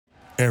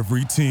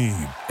Every team,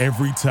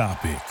 every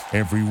topic,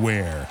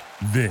 everywhere.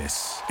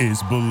 This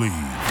is Believe.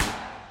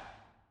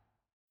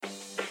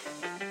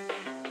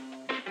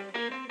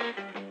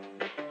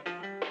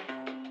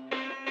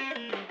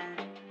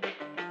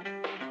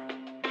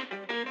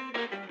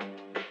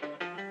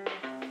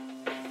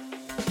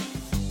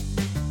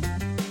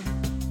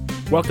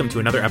 Welcome to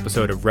another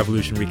episode of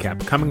Revolution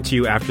Recap, coming to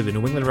you after the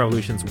New England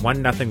Revolution's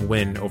 1-0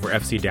 win over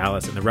FC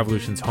Dallas in the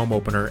Revolution's home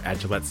opener at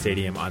Gillette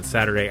Stadium on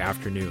Saturday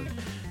afternoon.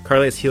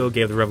 Carles Gil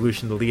gave the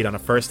Revolution the lead on a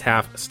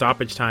first-half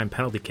stoppage-time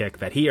penalty kick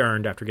that he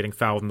earned after getting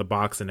fouled in the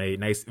box in a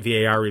nice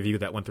VAR review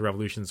that went the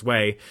Revolution's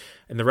way.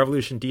 And the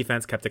Revolution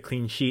defense kept a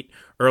clean sheet,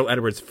 Earl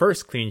Edwards'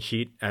 first clean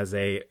sheet as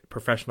a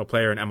professional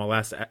player in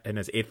MLS in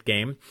his 8th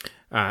game,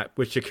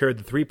 which secured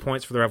the 3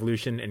 points for the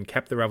Revolution and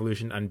kept the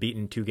Revolution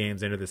unbeaten 2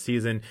 games into the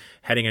season,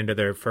 heading into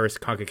their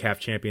first CONCACAF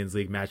Champions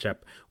League matchup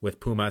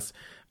with Pumas.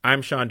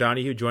 I'm Sean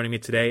Donahue. Joining me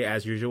today,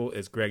 as usual,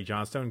 is Greg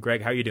Johnstone.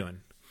 Greg, how you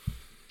doing?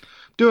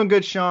 Doing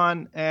good,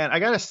 Sean. And I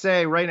got to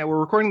say, right now, we're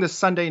recording this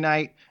Sunday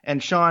night.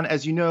 And Sean,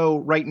 as you know,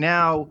 right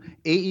now,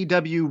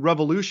 AEW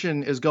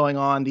Revolution is going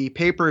on, the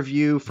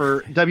pay-per-view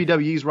for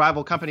WWE's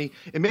rival company.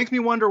 It makes me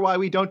wonder why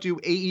we don't do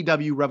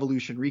AEW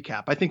Revolution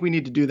recap. I think we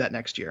need to do that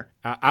next year.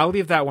 I'll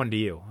leave that one to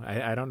you.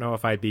 I don't know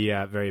if I'd be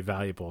very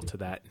valuable to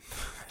that.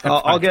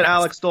 I'll get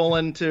Alex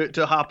Dolan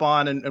to hop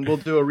on, and we'll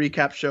do a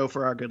recap show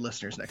for our good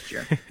listeners next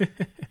year.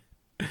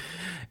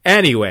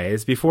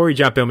 Anyways, before we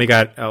jump in, we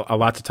got a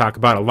lot to talk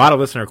about, a lot of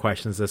listener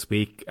questions this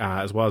week,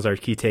 as well as our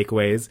key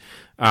takeaways.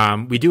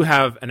 We do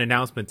have an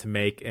announcement to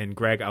make, and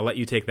Greg, I'll let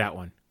you take that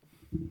one.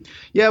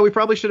 Yeah, we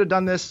probably should have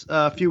done this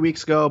a few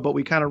weeks ago, but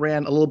we kind of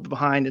ran a little bit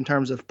behind in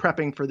terms of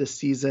prepping for this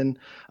season.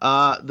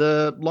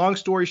 The long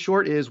story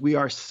short is we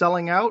are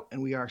selling out,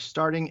 and we are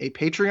starting a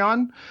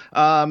Patreon.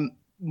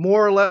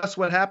 More or less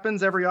what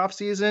happens every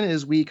offseason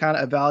is we kind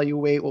of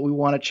evaluate what we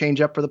want to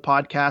change up for the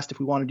podcast, if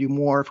we want to do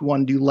more, if we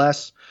want to do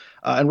less.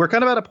 And we're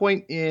kind of at a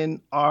point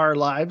in our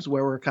lives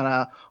where we're kind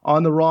of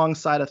on the wrong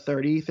side of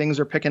 30.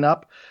 Things are picking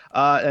up.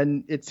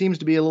 And it seems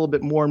to be a little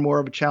bit more and more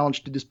of a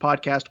challenge to do this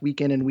podcast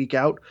week in and week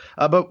out.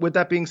 But with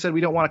that being said,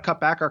 we don't want to cut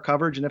back our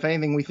coverage. And if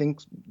anything, we think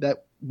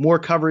that more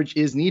coverage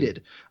is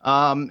needed.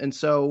 And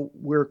so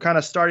we're kind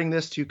of starting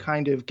this to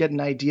kind of get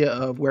an idea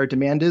of where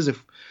demand is.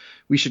 If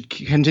we should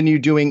continue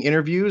doing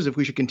interviews, if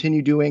we should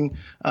continue doing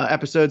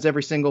episodes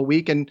every single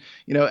week. And,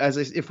 you know,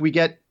 if we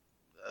get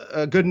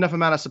a good enough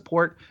amount of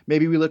support,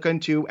 maybe we look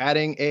into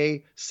adding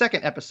a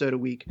second episode a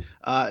week,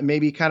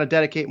 maybe kind of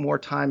dedicate more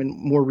time and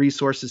more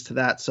resources to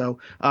that. So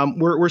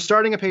we're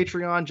starting a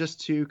Patreon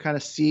just to kind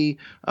of see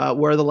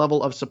where the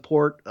level of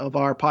support of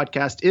our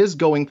podcast is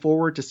going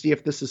forward, to see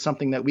if this is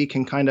something that we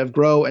can kind of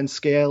grow and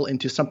scale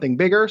into something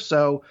bigger.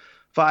 So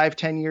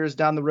 5-10 years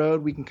down the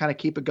road, we can kind of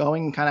keep it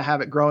going and kind of have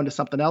it grow into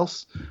something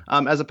else,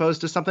 as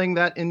opposed to something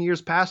that in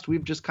years past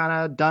we've just kind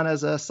of done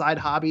as a side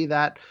hobby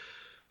that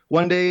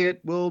one day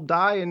it will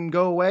die and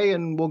go away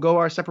and we'll go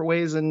our separate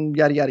ways and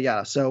yada, yada,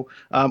 yada. So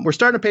we're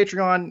starting a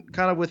Patreon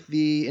kind of with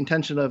the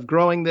intention of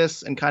growing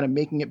this and kind of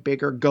making it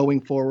bigger going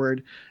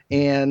forward.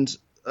 And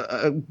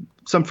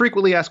some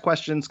frequently asked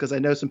questions, because I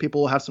know some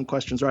people will have some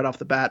questions right off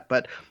the bat,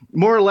 but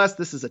more or less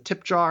this is a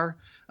tip jar.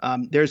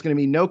 There's going to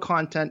be no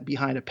content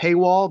behind a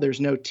paywall. There's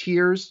no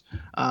tiers.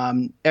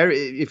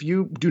 If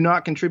you do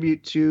not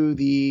contribute to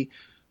the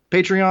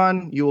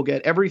Patreon, you will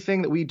get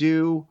everything that we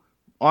do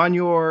on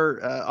your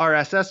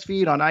RSS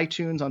feed, on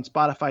iTunes, on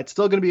Spotify. It's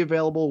still going to be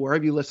available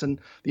wherever you listen.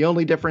 The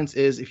only difference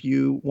is if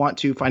you want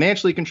to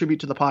financially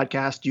contribute to the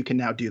podcast, you can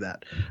now do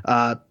that.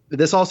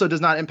 This also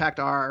does not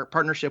impact our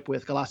partnership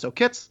with Golasso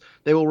Kits.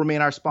 They will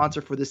remain our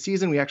sponsor for this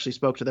season. We actually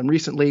spoke to them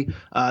recently.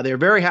 They're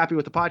very happy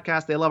with the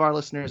podcast. They love our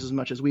listeners as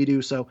much as we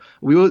do. So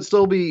we will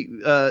still be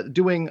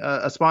doing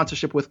a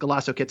sponsorship with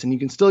Golasso Kits, and you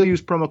can still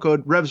use promo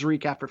code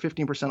RevsRecap for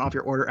 15% off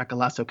your order at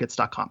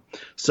GolassoKits.com.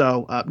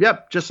 So,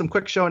 just some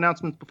quick show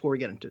announcements before we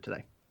get into it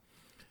today.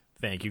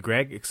 Thank you,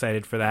 Greg.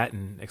 Excited for that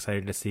and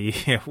excited to see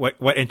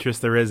what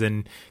interest there is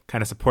in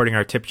kind of supporting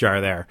our tip jar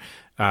there.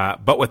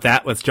 But with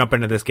that, let's jump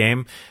into this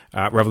game.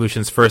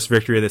 Revolution's first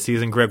victory of the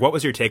season. Greg, what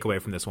was your takeaway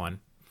from this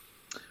one?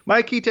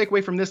 My key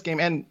takeaway from this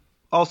game, and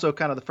also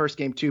kind of the first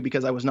game too,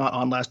 because I was not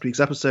on last week's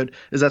episode,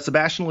 is that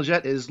Sebastian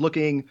Lletget is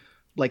looking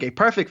like a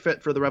perfect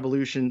fit for the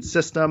Revolution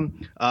system.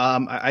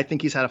 I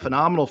think he's had a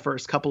phenomenal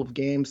first couple of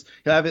games.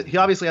 He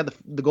obviously had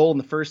the goal in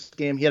the first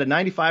game. He had a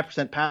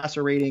 95%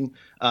 passer rating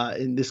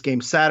in this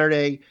game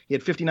Saturday. He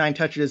had 59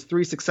 touches,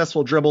 3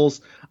 successful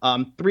dribbles,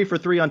 3 for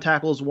 3 on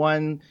tackles,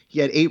 1.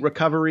 He had 8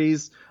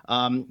 recoveries.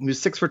 He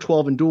was 6 for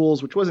 12 in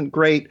duels, which wasn't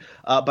great,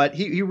 but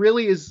he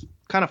really is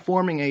kind of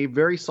forming a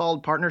very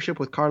solid partnership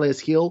with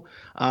Carles Gil.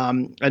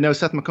 I know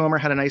Seth McComber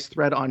had a nice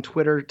thread on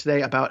Twitter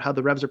today about how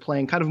the Revs are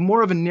playing kind of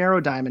more of a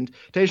narrow diamond.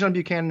 Tajon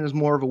Buchanan is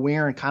more of a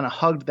winger and kind of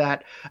hugged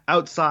that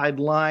outside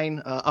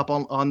line up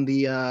on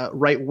the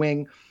right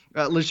wing.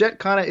 Lletget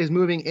kind of is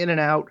moving in and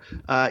out.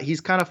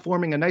 He's kind of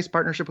forming a nice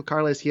partnership with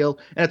Carles Gil,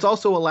 and it's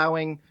also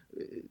allowing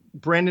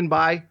Brandon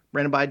Bye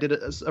Brandon Bye did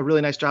a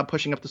really nice job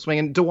pushing up the swing.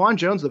 And DeJuan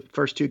Jones, the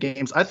first two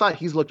games, I thought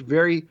he's looked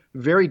very,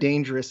 very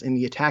dangerous in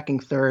the attacking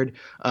third.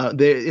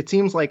 It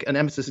seems like an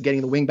emphasis is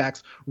getting the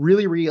wingbacks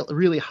really, really,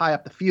 really high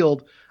up the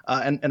field.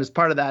 And as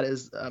part of that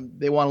is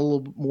they want a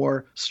little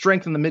more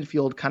strength in the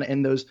midfield, kind of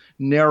in those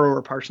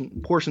narrower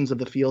portions of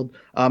the field.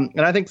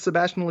 And I think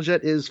Sebastian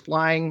Lletget is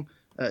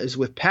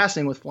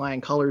passing with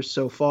flying colors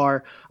so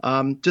far.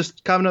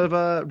 Just kind of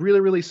a really,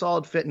 really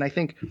solid fit. And I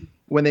think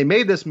when they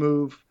made this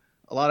move,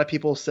 a lot of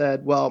people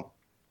said, well,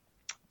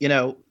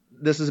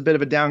 this is a bit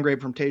of a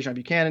downgrade from Tajon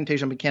Buchanan.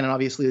 Tajon Buchanan,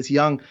 obviously, this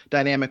young,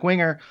 dynamic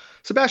winger.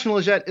 Sebastian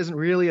Lletget isn't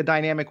really a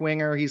dynamic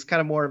winger. He's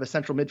kind of more of a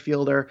central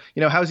midfielder.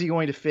 How's he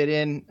going to fit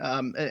in?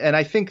 And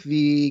I think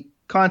the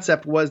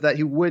concept was that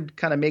he would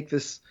kind of make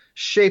this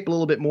shape a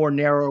little bit more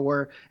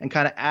narrower and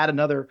kind of add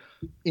another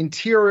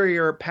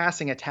interior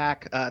passing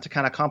attack to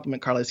kind of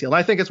complement Carles Gil. And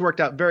I think it's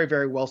worked out very,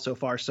 very well so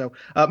far. So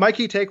my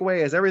key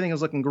takeaway is everything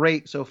is looking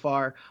great so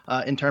far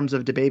in terms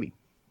of DeBaby.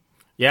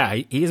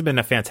 Yeah, he's been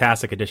a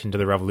fantastic addition to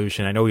the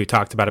Revolution. I know we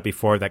talked about it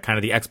before, that kind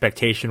of the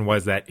expectation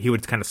was that he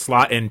would kind of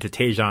slot into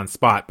Tajon's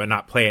spot, but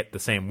not play it the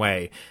same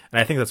way.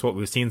 And I think that's what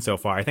we've seen so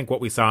far. I think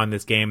what we saw in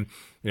this game,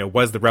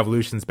 was the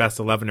Revolution's best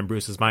 11 in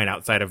Bruce's mind,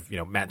 outside of,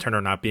 Matt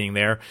Turner not being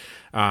there.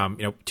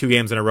 2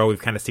 games in a row,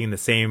 we've kind of seen the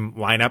same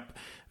lineup.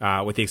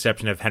 With the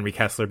exception of Henry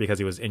Kessler because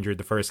he was injured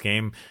the first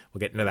game. We'll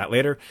get into that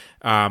later.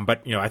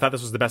 But I thought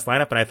this was the best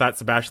lineup, and I thought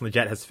Sebastian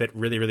Lletget has fit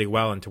really, really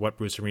well into what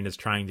Bruce Arena is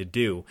trying to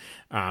do.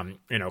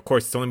 Of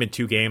course, it's only been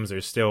 2 games.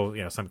 There's still,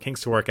 some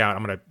kinks to work out.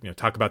 I'm going to,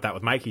 talk about that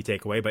with my key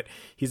takeaway, but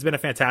he's been a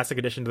fantastic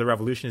addition to the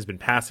Revolution. He's been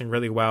passing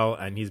really well,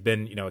 and he's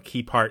been, a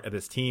key part of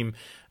this team.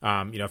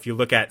 If you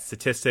look at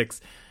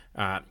statistics,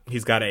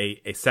 he's got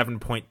a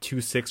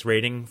 7.26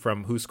 rating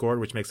from Who Scored,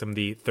 which makes him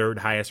the 3rd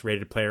highest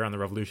rated player on the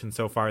Revolution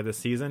so far this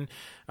season.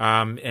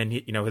 And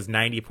he, his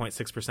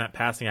 90.6%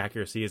 passing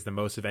accuracy is the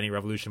most of any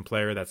Revolution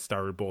player that's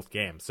started both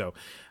games. So,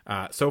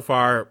 so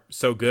far,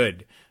 so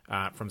good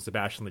from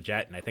Sebastian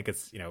Lletget. And I think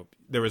it's,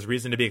 there was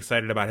reason to be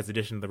excited about his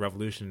addition to the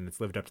Revolution, and it's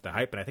lived up to the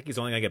hype. And I think he's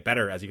only going to get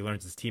better as he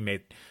learns his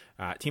teammates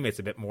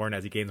a bit more and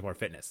as he gains more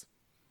fitness.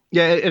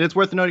 Yeah, and it's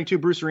worth noting, too,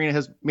 Bruce Arena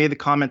has made the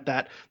comment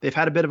that they've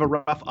had a bit of a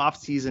rough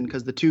offseason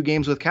because the 2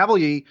 games with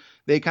Cavalier,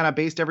 they kind of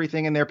based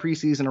everything in their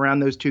preseason around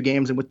those 2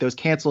 games. And with those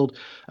canceled,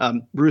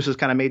 Bruce has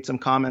kind of made some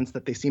comments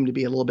that they seem to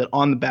be a little bit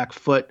on the back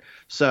foot.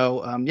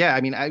 So,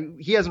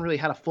 he hasn't really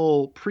had a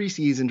full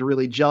preseason to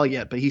really gel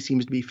yet, but he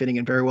seems to be fitting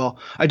in very well.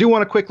 I do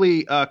want to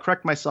quickly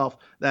correct myself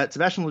that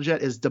Sebastian Lletget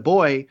is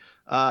DeBoy,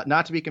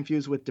 not to be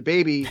confused with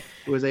DaBaby,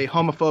 who is a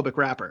homophobic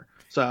rapper.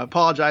 So I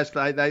apologize.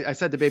 I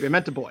said DaBaby. I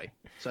meant DeBoy.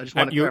 So I just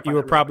want to you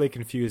were probably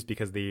confused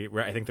because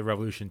I think the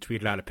Revolution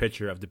tweeted out a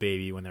picture of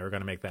DaBaby when they were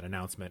going to make that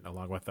announcement,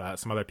 along with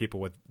some other people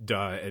with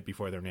 "duh"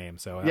 before their name.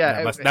 So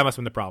that must have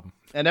been the problem.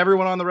 And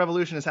everyone on the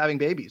Revolution is having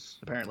babies,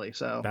 apparently.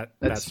 So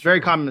that's a very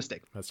common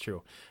mistake. That's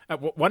true.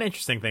 One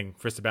interesting thing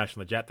for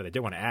Sebastian Lletget that I did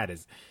want to add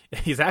is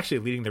he's actually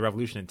leading the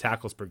Revolution in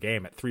tackles per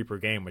game at 3 per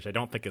game, which I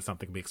don't think is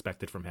something we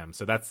expected from him.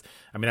 So that's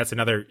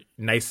another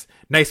nice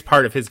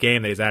part of his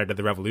game that he's added to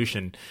the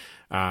Revolution.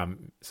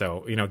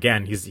 So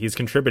again, he's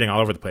contributing all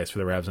over the place for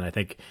the Revs, and I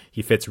think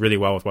he fits really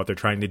well with what they're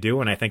trying to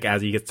do. And I think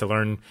as he gets to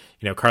learn,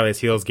 Carles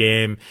Gil's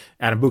game,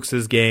 Adam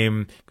Buxa's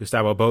game,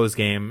 Gustavo Bo's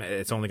game,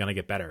 it's only going to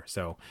get better.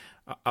 So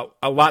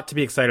a lot to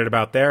be excited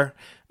about there.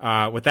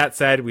 With that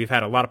said, we've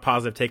had a lot of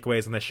positive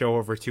takeaways on the show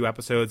over 2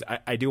 episodes.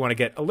 I do want to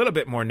get a little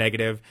bit more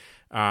negative,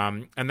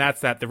 and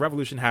that's that the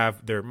Revolution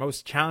have their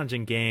most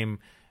challenging game,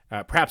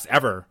 perhaps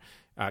ever,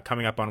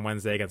 coming up on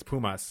Wednesday against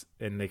Pumas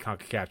in the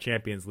CONCACAF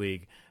Champions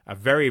League. A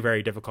very,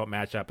 very difficult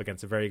matchup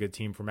against a very good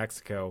team from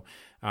Mexico.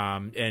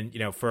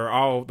 And for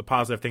all the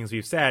positive things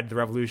we've said, the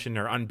Revolution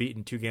are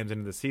unbeaten 2 games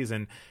into the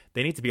season.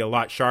 They need to be a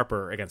lot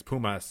sharper against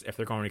Pumas if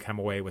they're going to come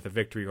away with a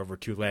victory over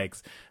 2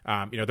 legs.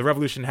 The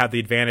Revolution had the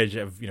advantage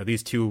of,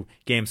 these 2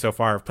 games so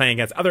far of playing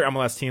against other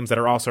MLS teams that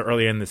are also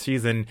early in the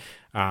season,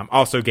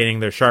 also gaining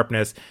their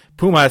sharpness.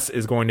 Pumas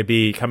is going to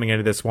be coming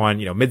into this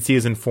one,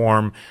 mid-season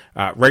form,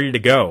 ready to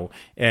go.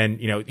 And,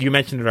 you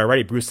mentioned it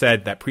already. Bruce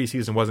said that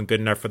preseason wasn't good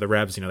enough for the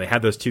Revs. They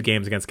had those 2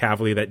 games against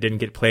Cavalier that didn't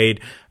get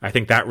played. I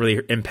think that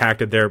really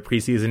impacted their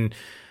preseason,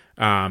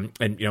 and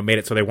made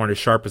it so they weren't as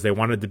sharp as they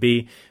wanted to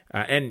be.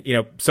 And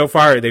so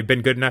far they've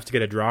been good enough to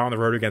get a draw on the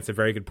road against a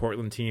very good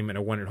Portland team and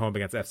a win at home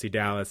against FC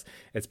Dallas.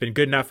 It's been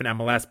good enough in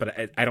MLS,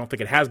 but I don't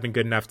think it has been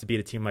good enough to beat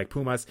a team like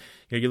Pumas.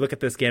 You look at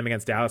this game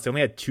against Dallas; they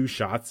only had 2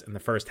 shots in the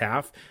first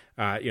half.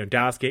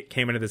 Dallas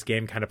came into this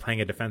game kind of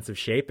playing a defensive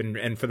shape,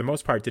 and for the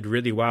most part did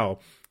really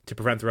well to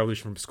prevent the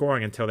Revolution from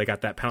scoring until they got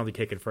that penalty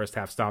kick in first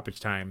half stoppage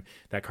time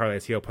that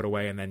Carles Gil put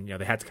away, and then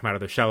they had to come out of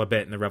their shell a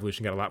bit, and the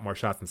Revolution got a lot more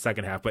shots in the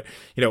second half. But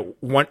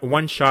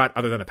one shot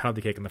other than a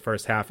penalty kick in the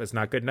first half is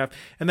not good enough.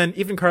 And then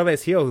even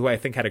Carles Gil, who I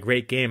think had a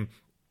great game,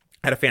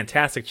 had a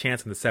fantastic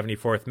chance in the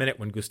 74th minute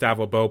when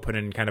Gustavo Bou put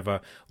in kind of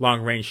a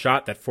long-range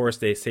shot that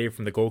forced a save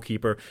from the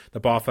goalkeeper. The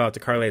ball fell out to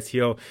Carles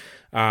Gil.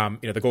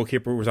 The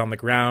goalkeeper was on the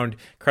ground.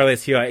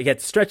 Carles Gil, he had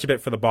to stretch a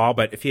bit for the ball,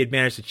 but if he had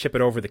managed to chip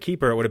it over the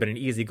keeper, it would have been an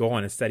easy goal,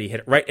 and instead he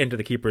hit it right into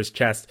the keeper's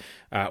chest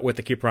with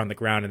the keeper on the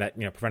ground, and that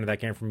prevented that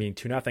game from being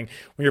 2-0. When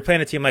you're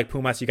playing a team like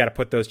Pumas, you got to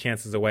put those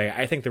chances away.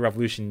 I think the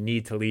Revolution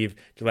need to leave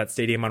Gillette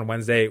Stadium on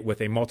Wednesday with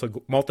a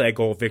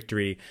multi-goal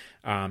victory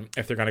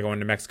if they're going to go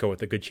into Mexico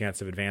with a good chance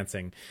of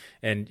advancing.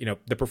 And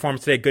the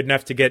performance today, good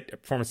enough to get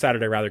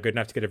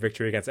a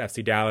victory against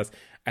FC Dallas.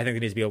 I think it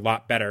needs to be a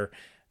lot better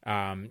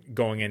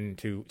going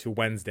into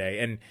Wednesday.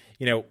 And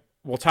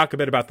we'll talk a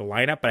bit about the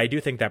lineup, but I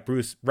do think that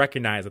Bruce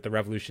recognized that the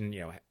Revolution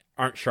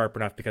aren't sharp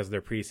enough because of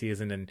their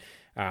preseason, and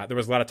there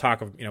was a lot of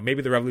talk of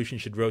maybe the Revolution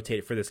should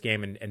rotate for this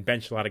game and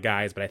bench a lot of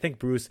guys. But I think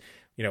Bruce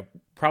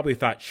probably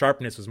thought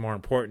sharpness was more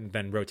important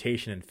than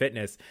rotation and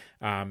fitness,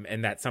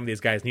 and that some of these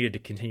guys needed to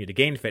continue to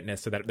gain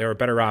fitness, so that they were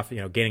better off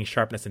gaining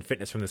sharpness and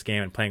fitness from this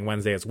game and playing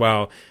Wednesday as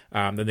well,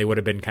 than they would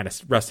have been kind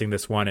of resting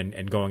this one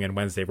and going in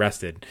Wednesday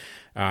rested.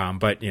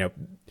 But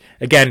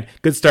again,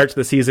 good start to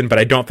the season, but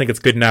I don't think it's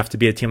good enough to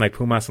be a team like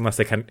Pumas unless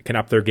they can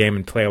up their game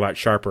and play a lot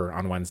sharper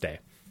on Wednesday.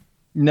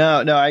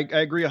 No, I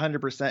agree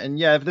 100%. And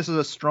yeah, if this is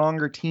a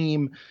stronger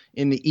team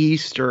in the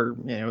East or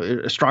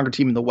a stronger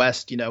team in the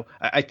West,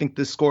 I think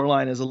the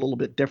scoreline is a little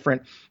bit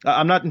different.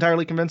 I'm not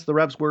entirely convinced the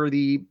Revs were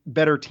the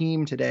better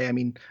team today. I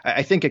mean,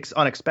 I think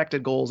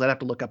unexpected goals, I'd have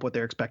to look up what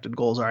their expected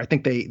goals are. I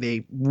think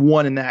they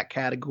won in that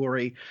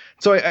category.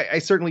 So I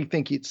certainly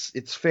think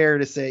it's fair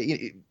to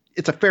say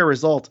it's a fair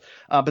result,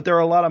 but there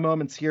are a lot of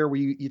moments here where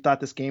you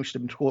thought this game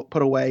should have been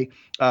put away.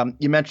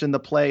 You mentioned the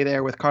play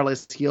there with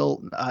Carles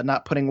Gil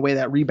not putting away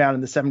that rebound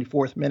in the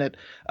 74th minute.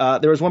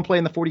 There was one play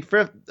in the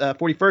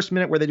 41st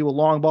minute where they do a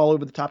long ball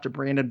over the top to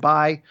Brandon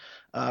Bai.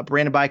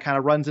 Brandon Bai kind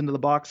of runs into the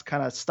box,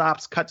 kind of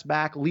stops, cuts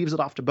back, leaves it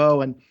off to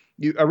Bou, and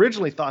you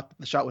originally thought that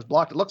the shot was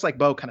blocked. It looks like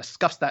Bou kind of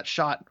scuffs that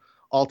shot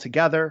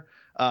altogether.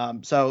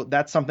 So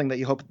that's something that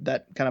you hope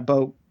that kind of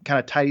Bou kind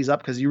of tidies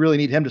up, because you really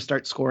need him to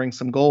start scoring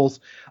some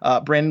goals.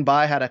 Brandon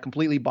Bai had a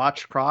completely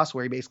botched cross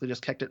where he basically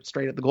just kicked it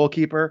straight at the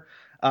goalkeeper.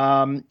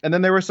 And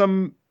then there were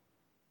some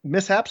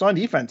mishaps on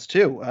defense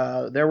too.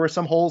 There were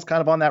some holes kind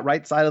of on that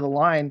right side of the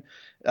line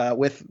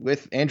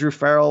with Andrew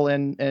Farrell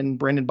and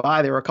Brandon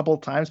Bai. There were a couple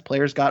of times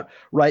players got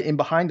right in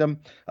behind them.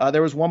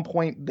 There was one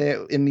point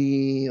there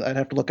I'd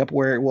have to look up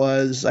where it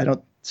was. I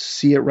don't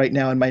see it right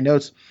now in my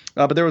notes.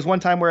 But there was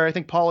one time where I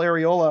think Paul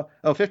Arriola,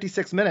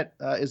 56th minute,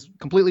 is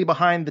completely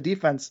behind the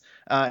defense.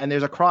 And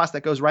there's a cross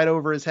that goes right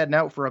over his head and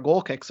out for a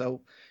goal kick.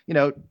 So,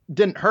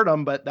 didn't hurt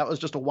him, but that was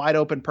just a wide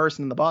open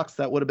person in the box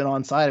that would have been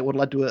onside. It would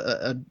have led to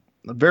a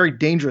very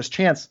dangerous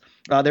chance.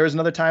 There was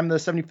another time in the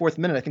 74th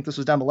minute, I think this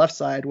was down the left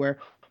side, where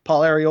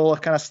Paul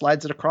Arriola kind of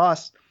slides it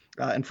across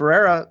and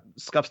Ferreira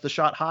scuffs the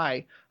shot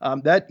high.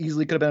 That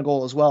easily could have been a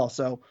goal as well.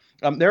 So,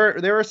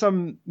 there are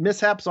some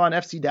mishaps on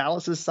FC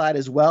Dallas's side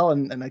as well,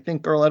 and I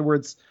think Earl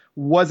Edwards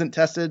wasn't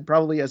tested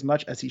probably as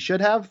much as he should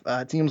have.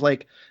 It seems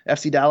like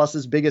FC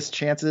Dallas's biggest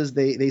chances,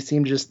 they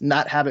seem to just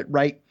not have it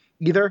right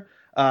either.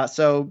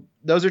 So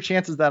those are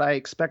chances that I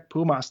expect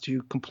Pumas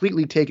to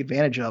completely take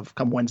advantage of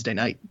come Wednesday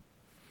night.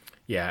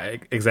 Yeah,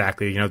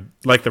 exactly.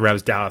 Like the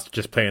Revs, Dallas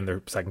just playing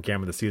their second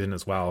game of the season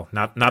as well.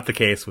 Not the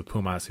case with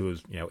Pumas, who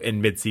was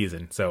in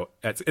mid-season. So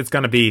it's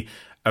going to be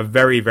a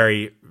very,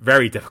 very,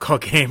 very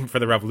difficult game for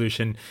the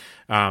Revolution.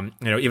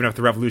 Even if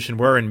the Revolution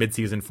were in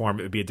mid-season form,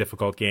 it would be a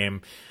difficult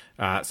game.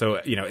 So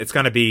it's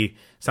going to be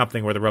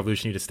something where the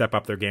Revolution need to step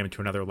up their game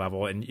to another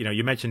level. And,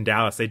 you mentioned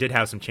Dallas. They did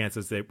have some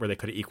chances where they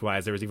could have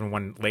equalized. There was even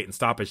one late in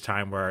stoppage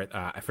time where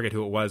I forget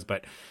who it was,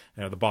 but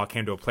the ball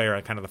came to a player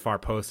at kind of the far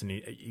post, and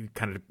you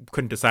kind of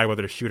couldn't decide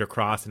whether to shoot or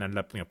cross, and ended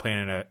up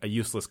playing in a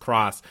useless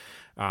cross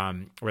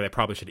where they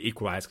probably should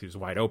equalize because it was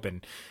wide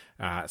open.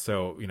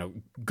 So,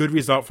 good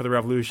result for the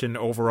Revolution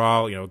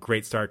overall,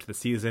 great start to the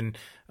season.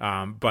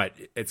 But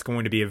it's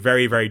going to be a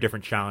very, very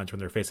different challenge when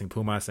they're facing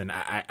Pumas. And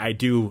I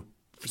do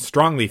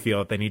strongly feel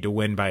that they need to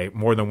win by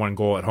more than one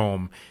goal at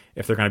home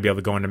if they're going to be able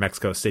to go into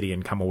Mexico City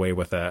and come away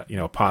with a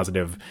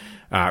positive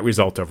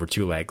result over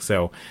two legs.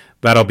 So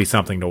that'll be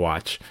something to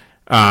watch.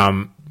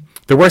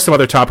 There were some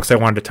other topics I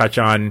wanted to touch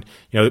on.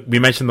 We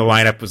mentioned the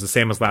lineup was the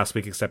same as last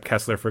week except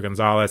Kessler for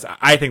Gonzalez.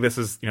 I think this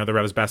is the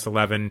Revs' best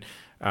 11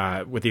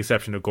 with the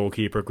exception of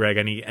goalkeeper. Greg,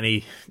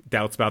 any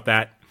doubts about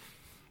that?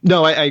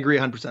 No, I agree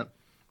 100%.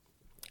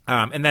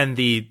 And then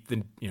the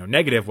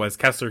negative was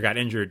Kessler got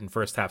injured in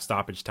first half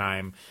stoppage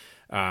time.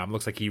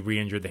 Looks like he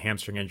re-injured the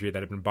hamstring injury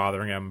that had been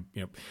bothering him.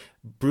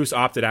 Bruce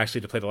opted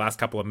actually to play the last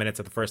couple of minutes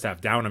of the first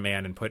half down a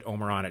man and put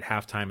Omar on at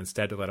halftime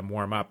instead to let him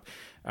warm up.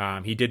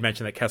 He did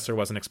mention that Kessler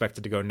wasn't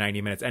expected to go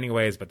 90 minutes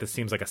anyways, but this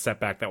seems like a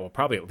setback that will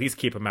probably at least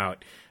keep him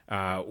out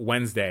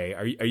Wednesday.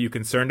 Are you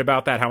concerned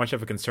about that? How much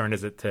of a concern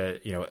is it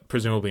to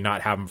presumably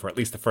not have him for at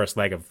least the first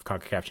leg of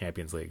CONCACAF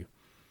Champions League?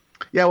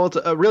 Yeah, well, it's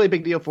a really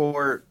big deal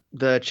for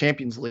the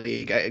Champions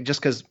League,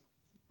 just because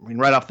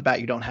right off the bat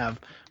you don't have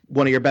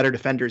one of your better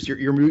defenders.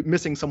 You're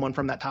missing someone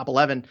from that top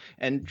 11.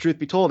 And truth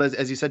be told,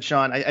 as you said,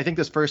 Sean, I think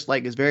this first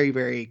leg is very,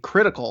 very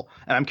critical.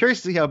 And I'm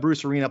curious to see how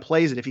Bruce Arena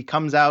plays it. If he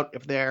comes out,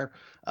 if they're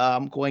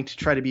going to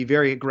try to be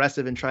very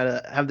aggressive and try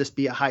to have this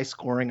be a high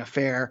scoring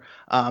affair.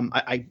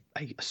 I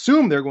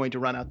assume they're going to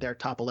run out their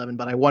top 11,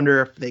 but I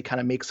wonder if they kind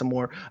of make some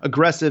more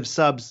aggressive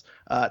subs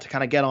to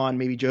kind of get on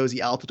maybe Jozy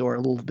Altidore a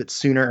little bit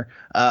sooner,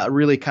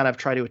 really kind of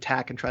try to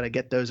attack and try to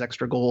get those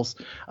extra goals.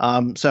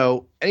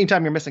 So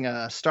anytime you're missing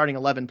a starting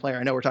 11 player,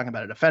 I know we're talking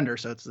about a defender,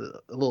 so it's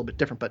a little bit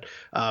different, but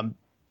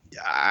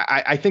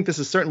I think this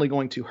is certainly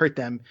going to hurt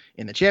them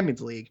in the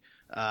Champions League.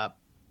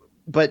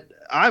 But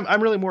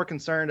I'm really more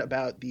concerned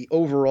about the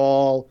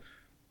overall.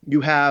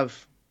 You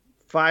have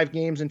 5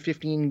 games in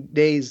 15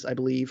 days, I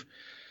believe.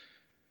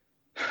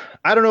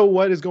 I don't know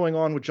what is going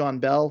on with John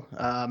Bell.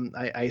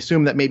 I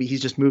assume that maybe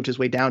he's just moved his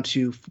way down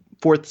to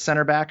 4th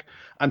center back.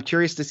 I'm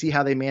curious to see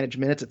how they manage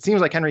minutes. It seems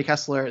like Henry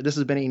Kessler, this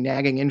has been a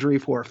nagging injury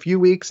for a few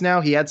weeks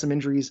now. He had some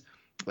injuries.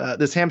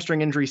 This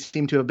hamstring injury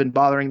seemed to have been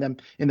bothering them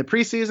in the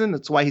preseason.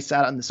 That's why he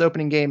sat out in this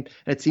opening game,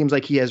 and it seems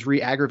like he has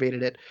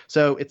re-aggravated it.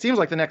 So it seems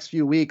like the next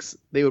few weeks,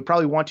 they would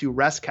probably want to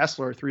rest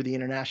Kessler through the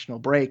international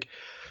break.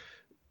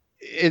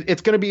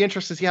 It's going to be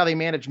interesting to see how they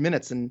manage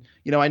minutes. And,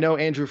 I know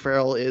Andrew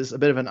Farrell is a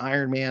bit of an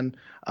Iron Man.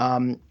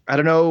 I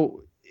don't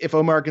know if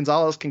Omar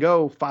Gonzalez can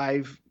go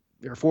 5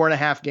 or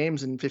 4.5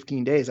 games in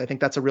 15 days. I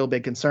think that's a real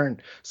big concern.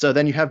 So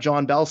then you have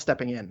John Bell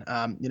stepping in.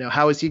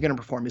 How is he going to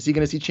perform? Is he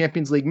going to see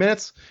Champions League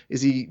minutes?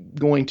 Is he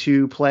going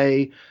to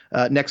play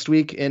next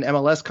week in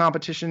MLS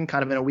competition,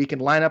 kind of in a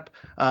weakened lineup?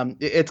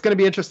 It's going to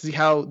be interesting to see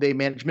how they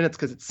manage minutes,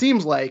 because it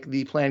seems like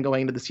the plan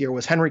going into this year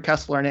was Henry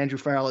Kessler and Andrew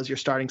Farrell as your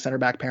starting center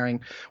back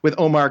pairing, with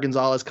Omar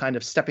Gonzalez kind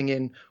of stepping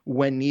in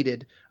when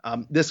needed.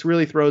 This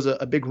really throws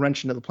a big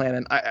wrench into the plan.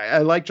 And I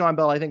like John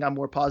Bell. I think I'm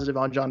more positive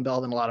on John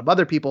Bell than a lot of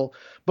other people.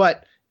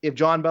 But if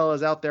John Bell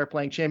is out there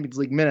playing Champions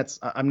League minutes,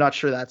 I'm not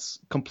sure that's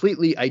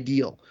completely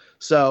ideal.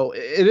 So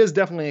it is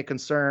definitely a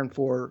concern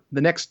for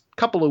the next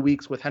couple of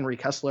weeks with Henry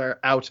Kessler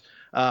out,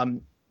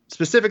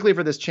 specifically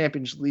for this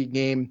Champions League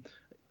game.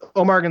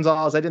 Omar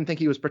Gonzalez, I didn't think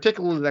he was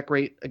particularly that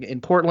great in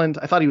Portland.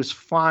 I thought he was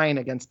fine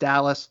against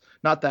Dallas.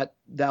 Not that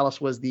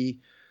Dallas was the,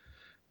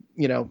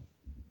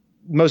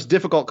 most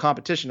difficult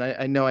competition.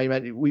 I know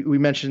we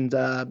mentioned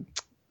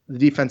the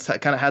defense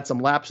kind of had some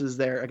lapses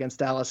there against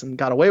Dallas and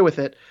got away with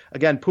it.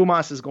 Again,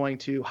 Pumas is going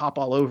to hop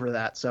all over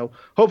that. So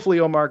hopefully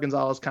Omar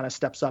Gonzalez kind of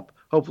steps up.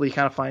 Hopefully he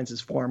kind of finds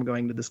his form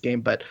going into this game.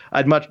 But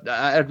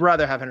I'd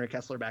rather have Henry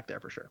Kessler back there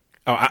for sure.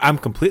 Oh, I'm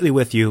completely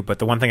with you. But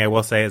the one thing I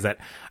will say is that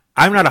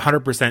I'm not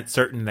 100%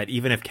 certain that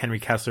even if Henry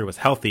Kessler was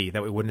healthy,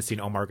 that we wouldn't have seen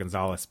Omar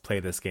Gonzalez play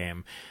this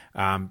game,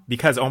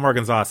 because Omar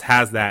Gonzalez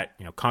has that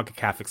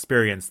CONCACAF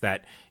experience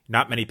that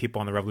not many people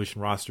on the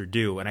Revolution roster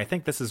do. And I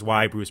think this is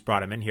why Bruce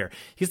brought him in here.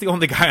 He's the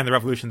only guy on the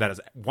Revolution that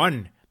has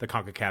won the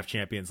CONCACAF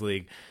Champions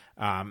League.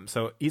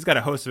 So he's got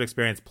a host of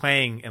experience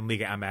playing in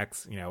Liga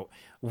MX,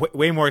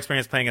 way more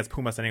experience playing against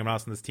Pumas than anyone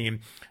else on this team.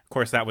 Of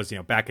course, that was,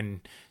 back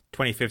in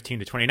 2015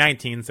 to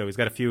 2019. So he's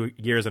got a few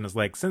years on his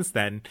legs since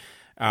then.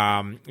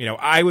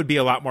 I would be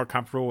a lot more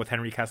comfortable with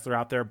Henry Kessler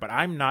out there, but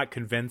I'm not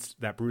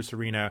convinced that Bruce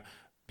Arena,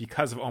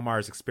 because of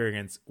Omar's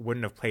experience,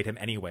 wouldn't have played him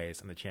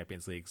anyways in the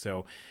Champions League.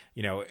 So,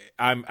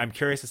 I'm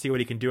curious to see what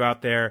he can do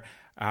out there.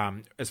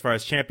 As far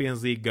as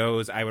Champions League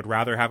goes, I would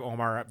rather have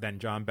Omar than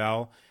John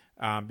Bell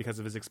because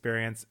of his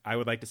experience. I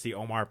would like to see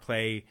Omar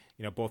play,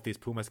 both these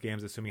Pumas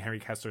games, assuming Henry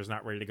Kessler is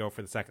not ready to go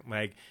for the second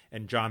leg,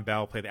 and John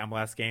Bell play the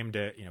MLS game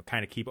to,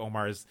 kind of keep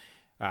Omar's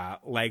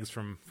legs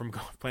from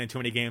playing too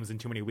many games in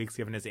too many weeks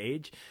given his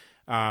age.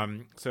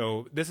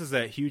 So this is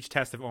a huge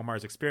test of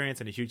Omar's experience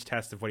and a huge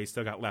test of what he's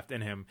still got left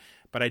in him.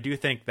 But I do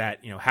think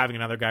that, having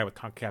another guy with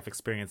CONCACAF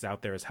experience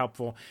out there is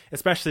helpful,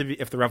 especially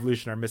if the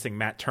Revolution are missing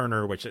Matt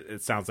Turner, which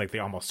it sounds like they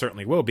almost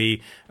certainly will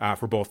be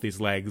for both these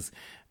legs.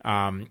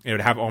 To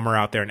have Omar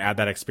out there and add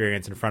that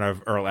experience in front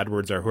of Earl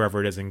Edwards or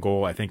whoever it is in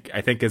goal, I think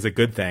is a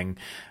good thing.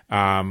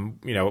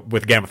 With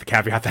the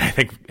caveat that I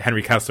think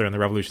Henry Kessler and the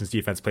Revolution's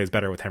defense plays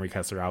better with Henry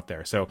Kessler out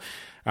there. So,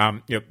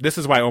 this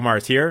is why Omar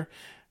is here.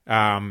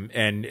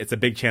 And it's a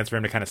big chance for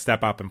him to kind of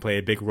step up and play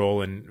a big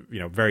role in,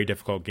 very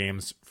difficult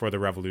games for the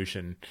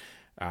Revolution.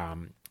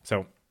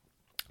 So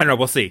I don't know.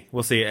 We'll see.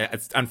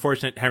 It's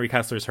unfortunate Henry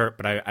Kessler's hurt,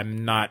 but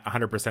I'm not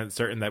 100%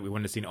 certain that we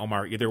wouldn't have seen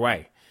Omar either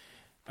way.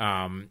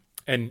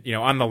 And,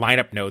 on the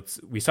lineup notes,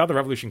 we saw the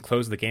Revolution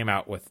close the game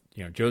out with,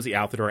 Jozy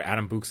Altidore,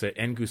 Adam Buxa,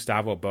 and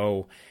Gustavo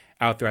Bou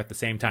out there at the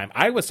same time.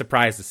 I was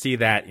surprised to see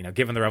that,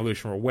 given the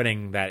Revolution were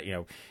winning, that,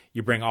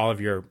 you bring all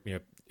of your,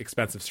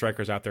 expensive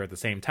strikers out there at the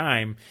same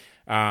time.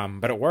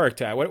 But it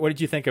worked. What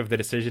did you think of the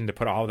decision to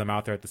put all of them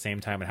out there at the same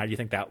time, and how do you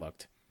think that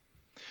looked?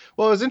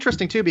 Well, it was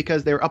interesting too,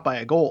 because they were up by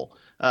a goal.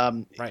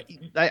 Right.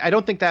 I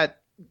don't think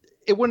that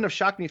it wouldn't have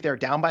shocked me if they were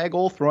down by a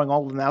goal, throwing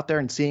all of them out there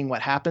and seeing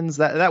what happens.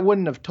 That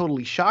wouldn't have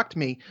totally shocked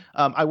me.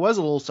 I was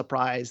a little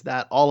surprised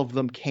that all of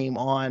them came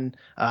on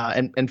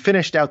and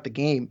finished out the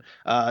game.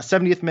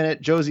 70th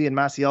minute, Josie and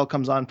Maciel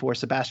comes on for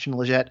Sebastian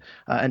Lletget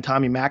and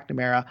Tommy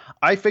McNamara.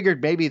 I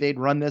figured maybe they'd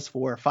run this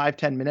for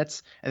 5-10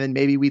 minutes, and then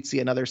maybe we'd see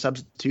another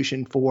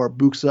substitution for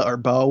Buxa or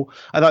Bo.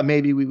 I thought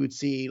maybe we would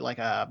see like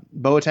a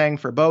Boateng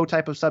for Bo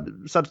type of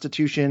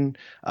substitution,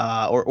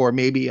 or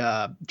maybe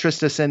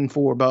Tristison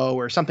for Bo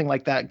or something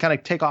like that, kind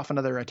of take off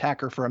another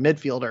attacker for a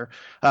midfielder.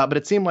 But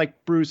it seemed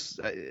like Bruce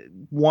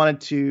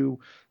wanted to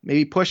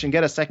maybe push and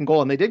get a second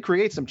goal, and they did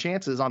create some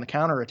chances on the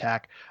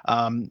counterattack.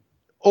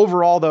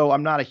 Overall, though,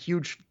 I'm not a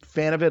huge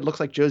fan of it. It looks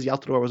like Jozy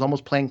Altidore was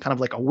almost playing kind of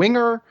like a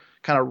winger,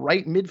 kind of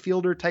right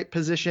midfielder type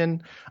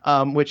position,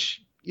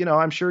 which, you know,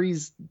 I'm sure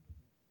he's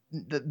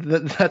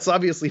that's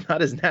obviously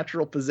not his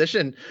natural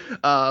position.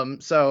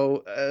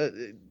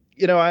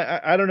 You know,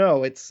 I don't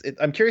know.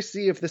 I'm curious to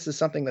see if this is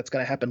something that's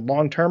going to happen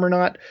long term or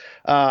not.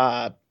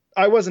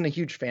 I wasn't a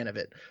huge fan of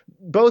it,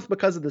 both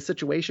because of the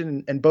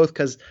situation and both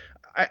because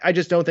I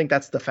just don't think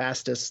that's the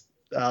fastest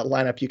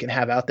lineup you can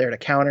have out there to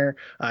counter.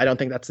 I don't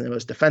think that's the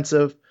most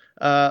defensive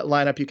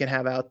lineup you can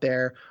have out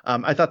there.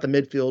 I thought the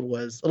midfield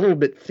was a little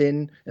bit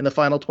thin in the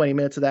final 20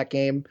 minutes of that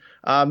game.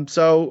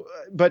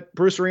 But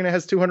Bruce Arena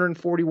has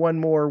 241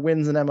 more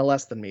wins in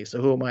MLS than me,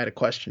 so who am I to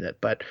question it?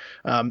 But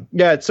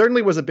yeah, it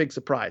certainly was a big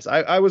surprise.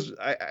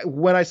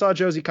 When I saw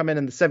Josie come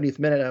in the 70th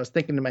minute, I was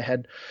thinking in my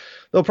head,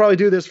 they'll probably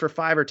do this for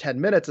 5 or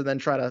 10 minutes and then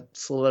try to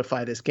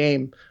solidify this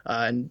game.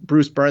 And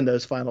Bruce burned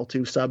those final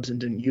 2 subs and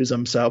didn't use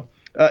them. So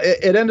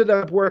it ended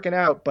up working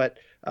out. But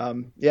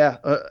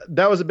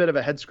that was a bit of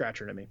a head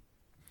scratcher to me.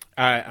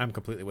 I'm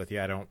completely with you.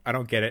 I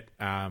don't get it.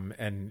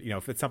 And you know,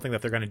 if it's something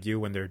that they're going to do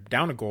when they're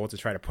down a goal to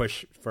try to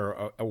push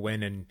for a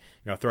win and,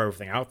 you know, throw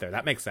everything out there,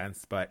 that makes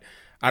sense. But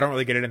I don't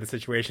really get it in the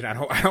situation. I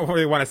don't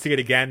really want to see it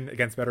again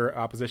against better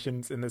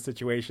oppositions in this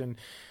situation.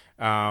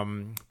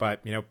 But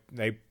you know,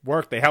 they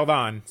worked, they held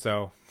on.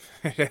 So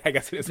I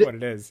guess it is what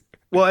it is.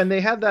 Well, and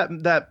they had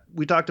that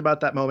we talked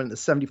about that moment in the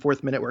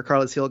 74th minute where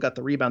Carles Gil got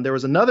the rebound. There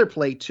was another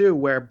play too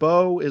where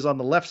Bo is on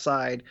the left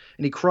side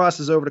and he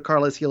crosses over to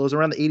Carles Gil. It was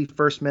around the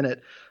 81st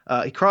minute.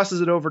 He crosses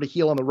it over to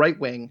Gil on the right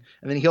wing,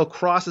 and then Gil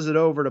crosses it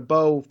over to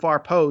Bo far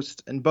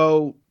post, and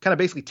Bo kind of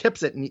basically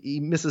tips it and he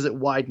misses it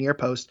wide near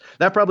post.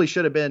 That probably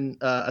should have been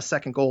a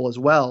second goal as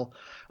well.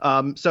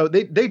 So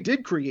they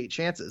did create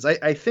chances.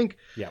 I think.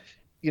 Yeah.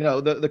 You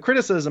know, the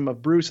criticism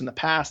of Bruce in the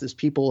past is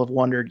people have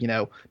wondered, you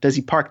know, does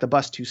he park the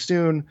bus too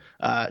soon?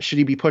 Should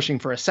he be pushing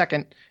for a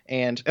second?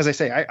 And as I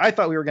say, I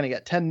thought we were going to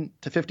get 10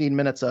 to 15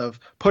 minutes of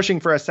pushing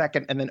for a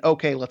second and then,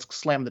 okay, let's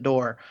slam the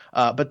door.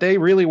 But they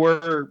really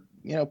were,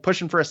 you know,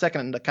 pushing for a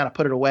second to kind of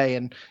put it away.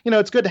 And, you know,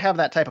 it's good to have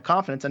that type of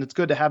confidence, and it's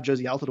good to have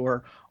Jozy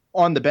Altidore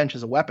on the bench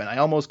as a weapon. I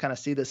almost kind of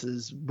see this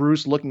as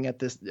Bruce looking at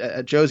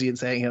Jozy and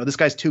saying, you know, this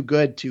guy's too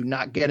good to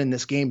not get in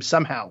this game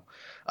somehow.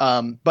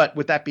 But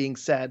with that being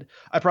said,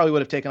 I probably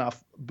would have taken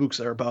off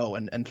Buxa or Bo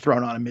and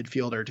thrown on a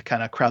midfielder to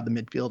kind of crowd the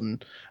midfield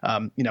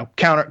and, you know,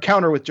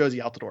 counter with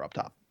Jozy Altidore up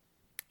top.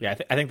 Yeah,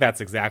 I think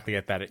that's exactly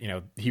it. That, you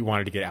know, he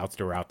wanted to get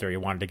Altidore out there. He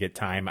wanted to get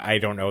time. I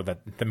don't know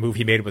that the move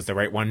he made was the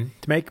right one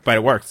to make, but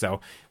it worked.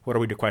 So what are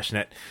we to question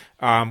it?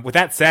 With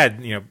that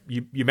said, you know,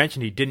 you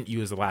mentioned he didn't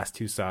use the last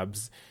 2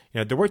 subs. You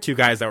know, there were 2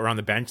 guys that were on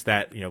the bench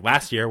that, you know,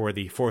 last year were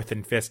the 4th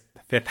and 5th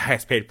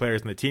highest paid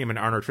players in the team, and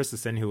Arnor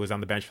Traustason, who was on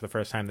the bench for the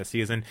first time this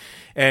season,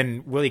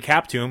 and Willie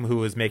Kaptoum, who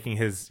was making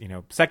his, you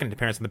know, second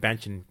appearance on the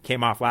bench and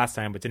came off last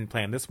time but didn't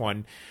play in this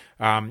one.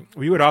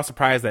 We were all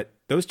surprised that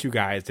those 2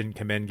 guys didn't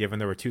come in, given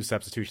there were 2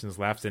 substitutions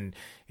left. And,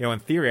 you know, in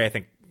theory, I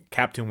think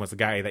Kaptoum was the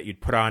guy that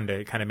you'd put on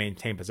to kind of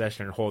maintain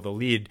possession and hold the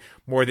lead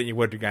more than you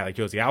would a guy like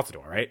Jozy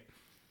Altidore, right?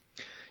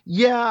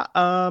 Yeah.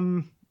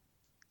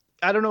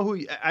 I don't know who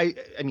I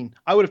mean,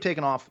 I would have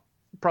taken off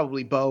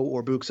probably Bo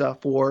or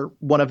Buxa for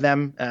one of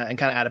them and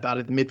kind of add about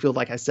it. The midfield,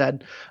 like I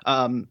said,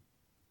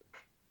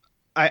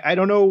 I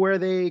don't know where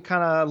they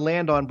kind of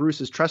land on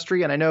Bruce's trust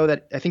tree. And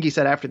I think he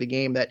said after the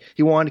game that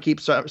he wanted to keep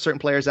certain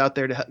players out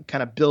there to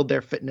kind of build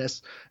their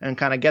fitness and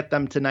kind of get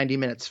them to 90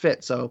 minutes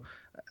fit. So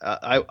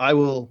I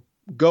will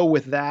go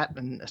with that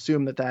and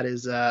assume that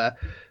is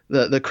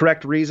the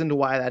correct reason to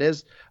why that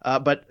is.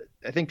 But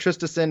I think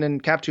Traustason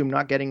and Kaptoum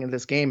not getting in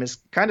this game is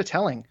kind of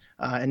telling.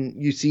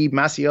 And you see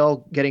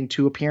Maciel getting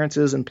 2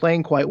 appearances and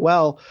playing quite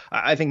well.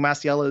 I think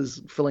Maciel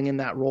is filling in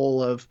that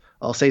role of,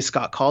 I'll say,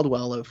 Scott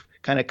Caldwell, of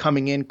kind of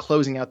coming in,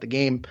 closing out the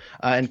game.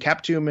 And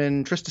Kaptoum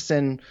and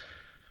Traustason,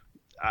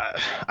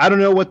 I don't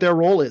know what their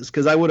role is,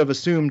 because I would have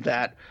assumed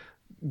that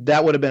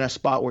would have been a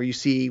spot where you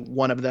see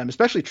one of them,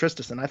 especially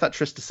Traustason. I thought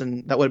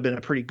Traustason, that would have been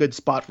a pretty good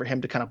spot for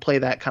him to kind of play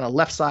that kind of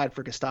left side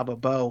for Gustavo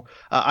Bo.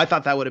 I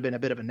thought that would have been a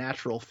bit of a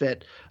natural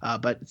fit,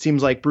 but it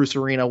seems like Bruce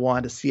Arena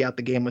wanted to see out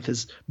the game with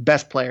his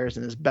best players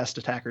and his best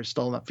attackers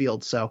still in the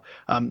field. So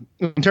in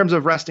terms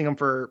of resting him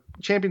for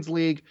Champions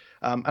League,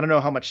 I don't know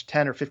how much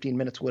 10 or 15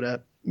 minutes would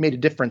have made a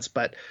difference.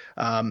 But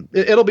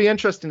it'll be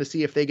interesting to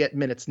see if they get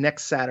minutes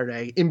next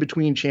Saturday in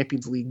between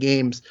Champions League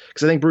games,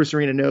 because I think Bruce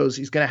Arena knows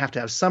he's going to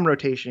have some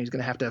rotation. He's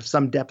going to have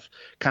some depth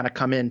kind of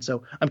come in.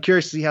 So I'm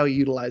curious to see how he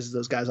utilizes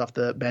those guys off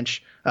the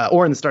bench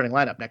or in the starting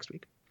lineup next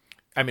week.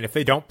 I mean, if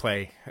they don't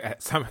play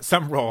at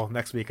some role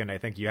next weekend, I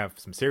think you have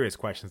some serious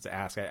questions to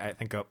ask. I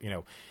think,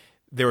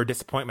 there were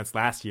disappointments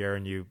last year,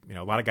 and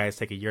a lot of guys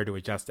take a year to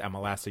adjust to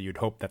MLS, so you'd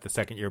hope that the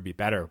second year would be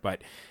better.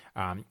 But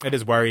it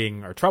is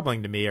worrying or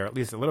troubling to me, or at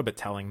least a little bit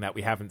telling, that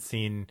we haven't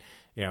seen,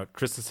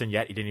 Traustason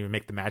yet. He didn't even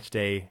make the match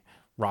day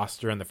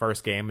roster in the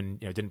first game,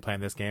 and didn't play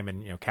in this game.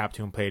 And Cap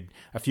Toon played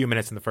a few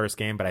minutes in the first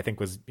game, but I think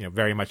was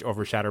very much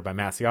overshadowed by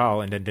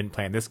Martial, and then didn't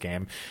play in this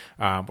game.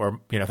 Or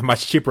the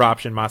much cheaper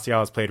option, Martial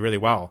has played really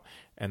well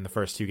in the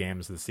first 2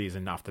 games of the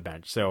season off the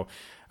bench. So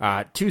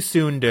too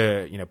soon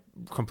to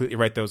completely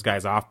write those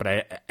guys off.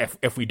 But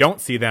if we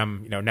don't see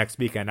them next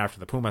weekend after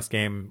the Pumas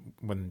game,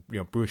 when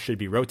Bruce should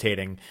be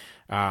rotating,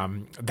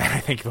 then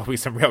I think there'll be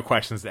some real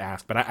questions to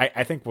ask. But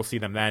I think we'll see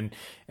them then,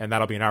 and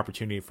that'll be an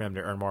opportunity for them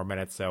to earn more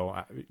minutes.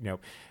 So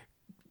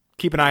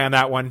keep an eye on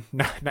that one.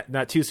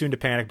 Not too soon to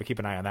panic, but keep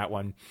an eye on that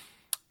one.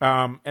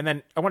 And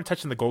then I want to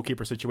touch on the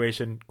goalkeeper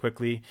situation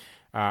quickly.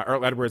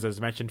 Earl Edwards, as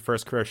mentioned,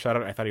 first career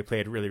shutout. I thought he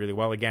played really, really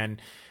well again.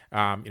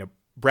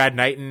 Brad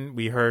Knighton,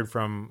 we heard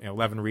from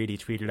Levin Reed. He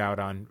tweeted out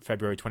on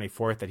February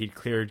 24th that he'd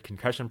cleared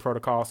concussion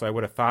protocol. So I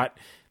would have thought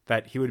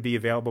that he would be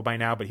available by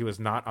now, but he was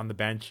not on the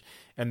bench.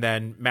 And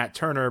then Matt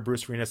Turner,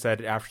 Bruce Arena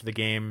said after the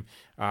game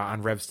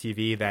on Revs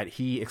TV that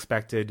he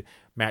expected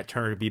Matt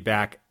Turner to be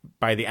back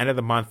by the end of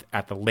the month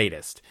at the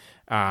latest,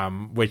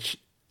 which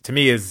to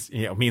me is,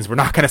 means we're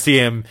not going to see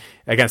him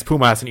against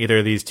Pumas in either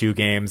of these 2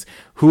 games.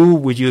 Who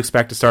would you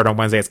expect to start on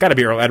Wednesday? It's got to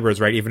be Earl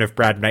Edwards, right? Even if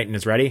Brad Knighton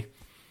is ready.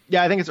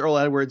 Yeah, I think it's Earl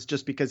Edwards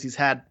just because he's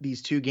had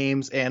these 2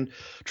 games. And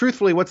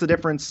truthfully, what's the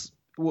difference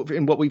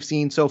in what we've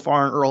seen so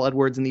far in Earl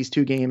Edwards in these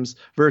 2 games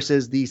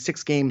versus the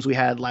 6 games we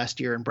had last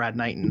year in Brad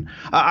Knighton?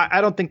 I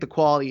don't think the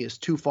quality is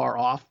too far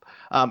off.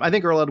 I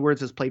think Earl Edwards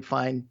has played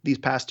fine these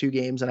past 2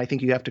 games, and I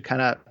think you have to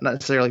kind of not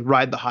necessarily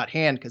ride the hot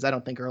hand, because I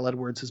don't think Earl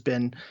Edwards has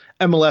been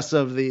MLS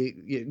of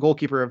the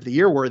goalkeeper of the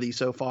year worthy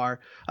so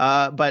far.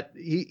 But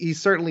he's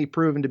certainly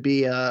proven to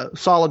be a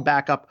solid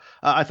backup.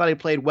 I thought he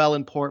played well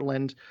in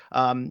Portland.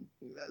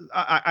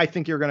 I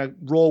think you're going to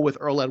roll with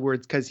Earl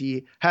Edwards because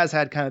he has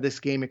had kind of this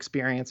game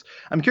experience.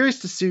 I'm curious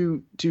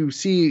to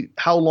see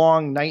how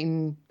long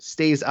Knighton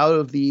stays out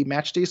of the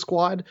matchday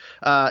squad.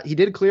 He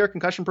did clear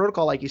concussion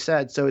protocol, like you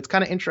said, so it's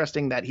kind of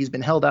interesting that he's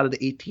been held out of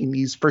the 18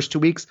 these first 2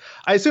 weeks.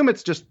 I assume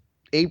it's just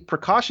a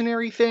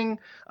precautionary thing.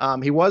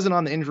 He wasn't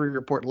on the injury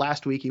report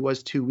last week. He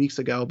was 2 weeks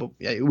ago, but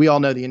we all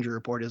know the injury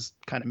report is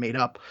kind of made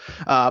up.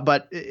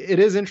 But it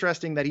is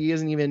interesting that he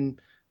isn't even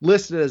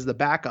listed as the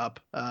backup,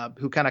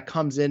 who kind of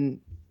comes in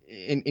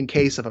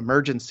case of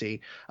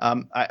emergency.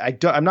 I'm not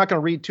going to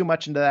read too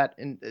much into that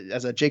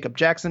as a Jacob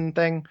Jackson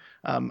thing.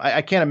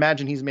 I can't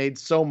imagine he's made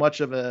so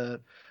much of an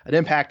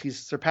impact. He's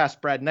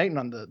surpassed Brad Knighton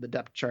on the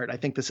depth chart. I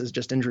think this is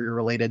just injury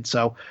related.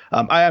 So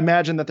I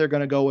imagine that they're going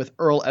to go with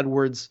Earl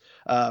Edwards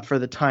for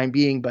the time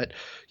being. But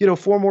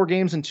 4 more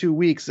games in 2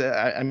 weeks.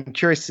 I'm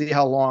curious to see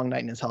how long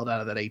Knighton is held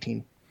out of that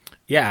 18.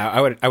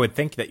 Yeah, I would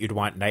think that you'd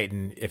want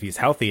Knighton, if he's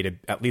healthy, to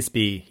at least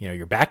be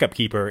your backup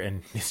keeper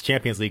in these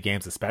Champions League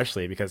games,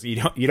 especially because you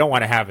don't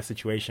want to have a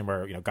situation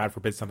where God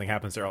forbid something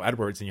happens to Earl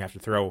Edwards and you have to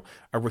throw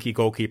a rookie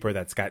goalkeeper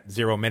that's got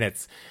 0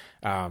 minutes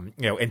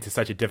into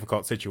such a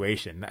difficult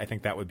situation. I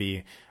think that would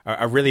be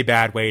a really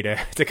bad way to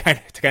kind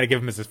of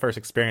give him as his first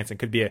experience, and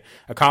could be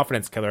a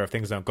confidence killer if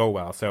things don't go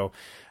well. So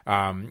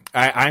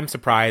I'm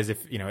surprised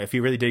if he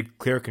really did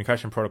clear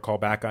concussion protocol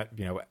back on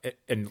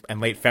in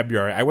late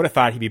February. I would have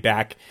thought he'd be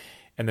back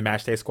in the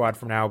matchday squad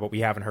from now, but we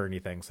haven't heard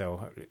anything.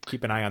 So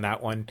keep an eye on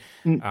that one.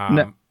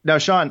 Now,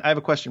 Sean, I have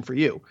a question for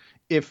you.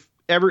 If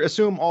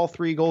assume all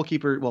 4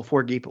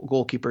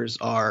 goalkeepers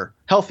are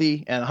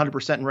healthy and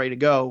 100% and ready to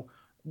go,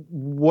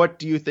 what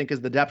do you think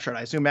is the depth chart?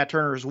 I assume Matt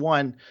Turner is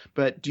 1,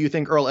 but do you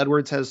think Earl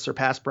Edwards has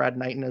surpassed Brad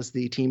Knighton as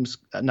the team's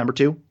number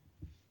 2?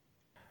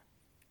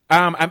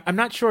 I'm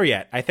not sure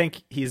yet. I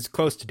think he's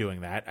close to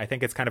doing that. I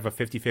think it's kind of a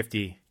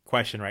 50-50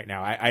 question right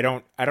now. I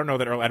don't know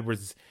that Earl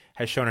Edwards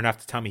has shown enough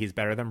to tell me he's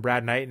better than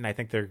Brad Knighton. I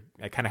think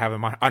I kind of have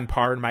him on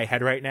par in my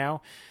head right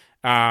now.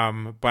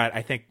 But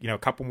I think, a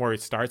couple more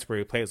starts where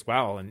he plays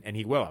well, and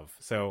he will have.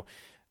 So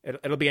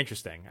it'll be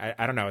interesting.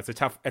 I don't know. It's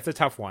a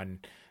tough one.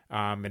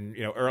 And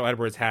Earl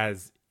Edwards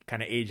has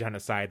kind of age on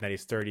his side, that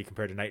he's 30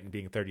 compared to Knighton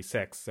being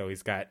 36. So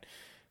he's got,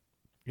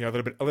 a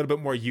little bit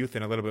more youth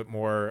and a little bit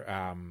more,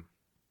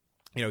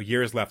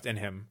 years left in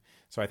him.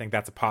 So I think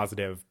that's a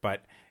positive,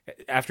 but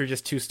after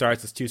just 2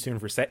 starts, it's too soon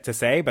to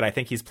say, but I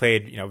think he's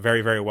played,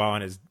 very, very well,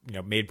 and has,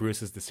 made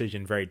Bruce's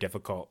decision very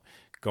difficult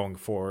going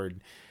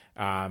forward.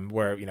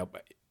 Where,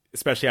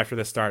 especially after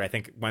this start, I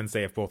think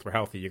Wednesday, if both were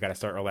healthy, you got to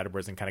start Earl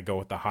Edwards and kind of go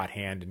with the hot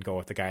hand and go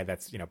with the guy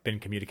that's, been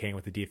communicating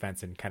with the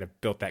defense and kind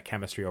of built that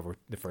chemistry over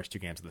the first 2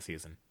 games of the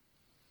season.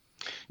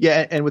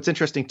 Yeah. And what's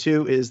interesting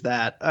too, is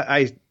that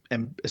I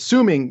am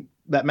assuming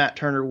that Matt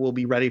Turner will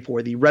be ready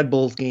for the Red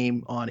Bulls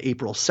game on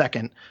April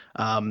 2nd.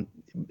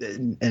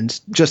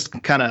 And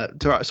just kind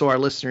of so our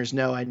listeners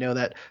know, I know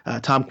that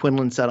Tom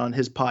Quinlan said on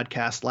his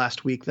podcast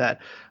last week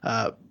that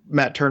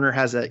Matt Turner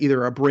has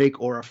either a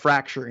break or a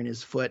fracture in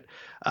his foot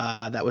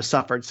that was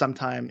suffered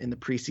sometime in the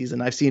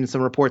preseason. I've seen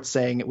some reports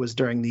saying it was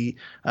during the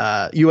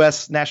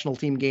U.S. national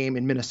team game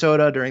in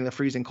Minnesota during the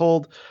freezing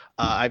cold.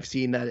 I've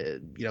seen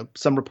that,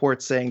 some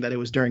reports saying that it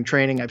was during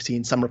training. I've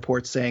seen some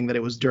reports saying that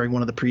it was during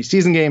one of the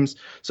preseason games.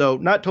 So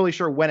not totally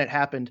sure when it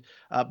happened,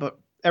 but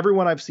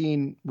everyone I've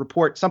seen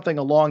report something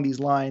along these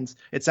lines.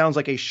 It sounds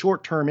like a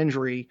short-term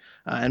injury,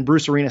 and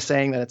Bruce Arena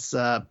saying that it's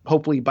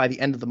hopefully by the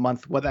end of the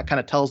month. What that kind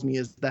of tells me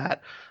is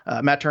that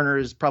Matt Turner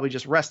is probably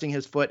just resting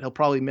his foot. He'll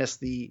probably miss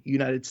the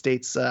United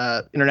States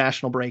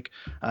international break,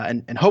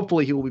 and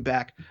hopefully he will be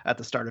back at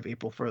the start of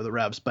April for the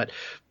Revs. But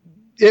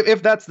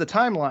if that's the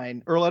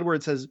timeline, Earl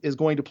Edwards is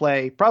going to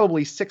play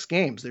probably 6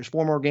 games. There's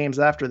 4 more games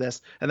after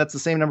this, and that's the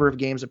same number of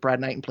games that Brad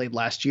Knighton played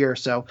last year.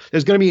 So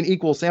there's going to be an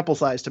equal sample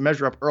size to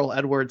measure up Earl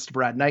Edwards to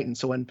Brad Knighton.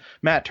 So when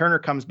Matt Turner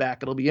comes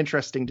back, it'll be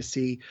interesting to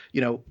see,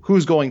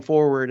 who's going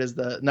forward as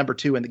the number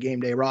 2 in the game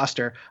day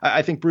roster.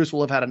 I think Bruce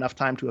will have had enough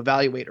time to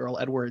evaluate Earl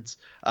Edwards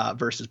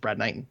versus Brad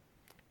Knighton.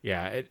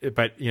 Yeah,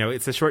 but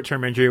it's a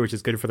short-term injury, which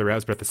is good for the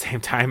Revs, but at the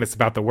same time, it's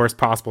about the worst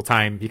possible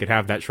time he could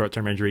have that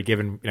short-term injury,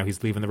 given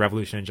he's leaving the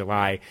Revolution in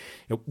July.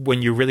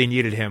 When you really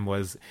needed him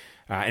was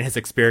in his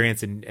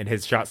experience and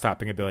his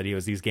shot-stopping ability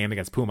was these games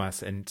against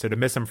Pumas, and so to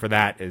miss him for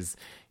that is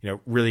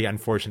really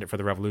unfortunate for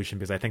the Revolution,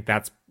 because I think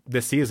that's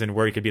this season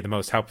where he could be the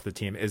most help to the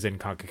team is in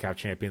CONCACAF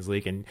Champions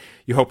League, and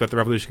you hope that the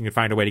Revolution can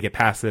find a way to get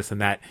past this and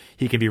that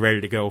he can be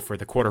ready to go for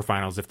the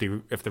quarterfinals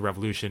if the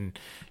Revolution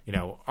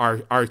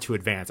are to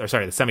advance, or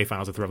sorry, the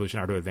semifinals if the Revolution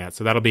are to advance.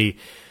 So that'll be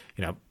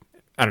I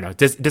don't know,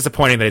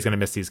 disappointing that he's going to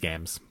miss these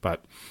games,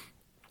 but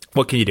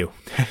what can you do?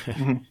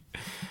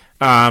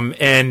 Mm-hmm.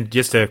 And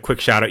just a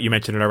quick shout out, you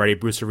mentioned it already,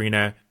 Bruce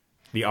Arena,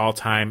 the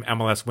all-time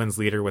MLS wins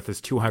leader with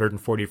his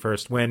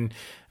 241st win.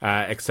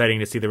 Exciting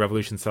to see the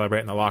Revolution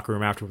celebrate in the locker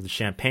room after with the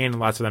champagne.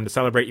 Lots of them to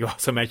celebrate. You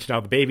also mentioned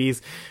all the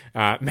babies.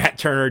 Matt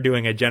Turner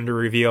doing a gender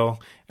reveal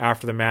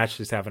after the match,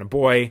 just having a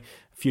boy,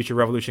 future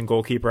Revolution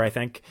goalkeeper, I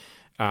think.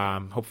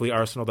 Hopefully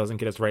Arsenal doesn't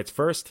get his rights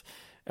first.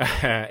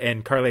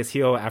 And Carles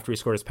Gil, after he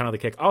scored his penalty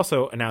kick,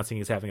 also announcing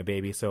he's having a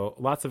baby. So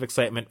lots of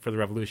excitement for the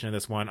Revolution in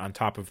this one on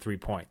top of 3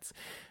 points.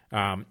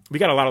 We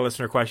got a lot of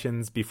listener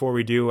questions. Before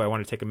we do, I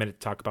want to take a minute to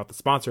talk about the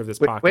sponsor of this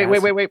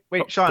podcast.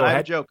 Wait, Sean, I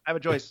have a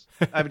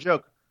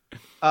joke.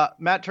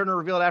 Matt Turner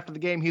revealed after the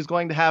game he's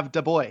going to have da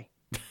boy.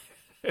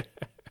 All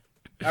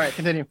right,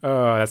 continue.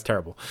 Oh, that's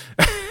terrible.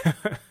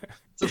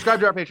 Subscribe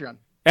to our Patreon.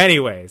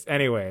 Anyways,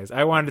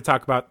 I wanted to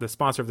talk about the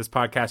sponsor of this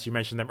podcast. You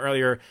mentioned them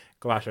earlier,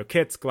 Golaco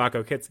Kits.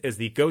 Golaco Kits is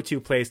the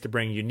go-to place to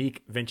bring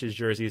unique vintage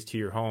jerseys to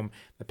your home.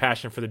 The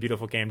passion for the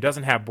beautiful game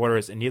doesn't have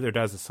borders, and neither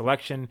does the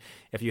selection.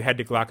 If you head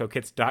to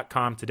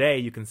GolacoKits.com today,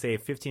 you can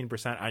save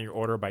 15% on your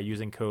order by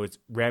using codes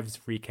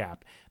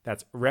REVSRECAP.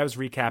 That's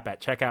REVSRECAP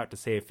at checkout to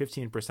save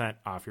 15%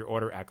 off your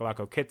order at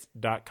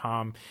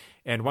GolacoKits.com.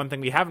 And one thing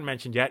we haven't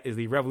mentioned yet is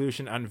the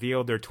Revolution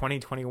unveiled their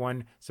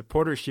 2021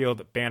 Supporter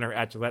Shield banner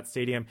at Gillette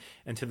Stadium.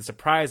 And to the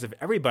surprise of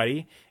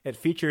everybody, it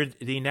featured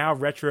the now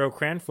retro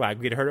Cran flag.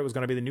 We had heard it was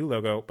going to be the new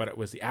logo, but it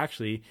was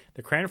actually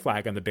the Cran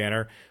flag on the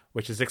banner,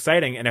 which is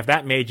exciting. And if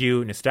that made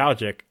you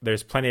nostalgic,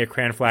 there's plenty of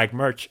Cran flag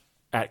merch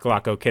at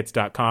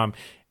GolacoKits.com.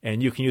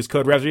 And you can use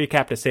code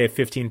REVSRECAP to save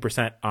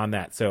 15% on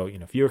that. So,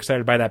 if you're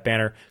excited by that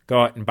banner,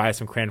 go out and buy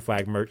some Cran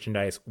flag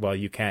merchandise while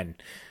you can.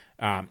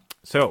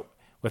 So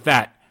with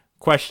that,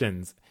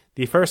 questions.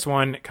 The first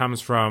one comes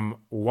from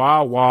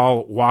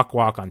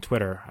Walk on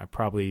Twitter. I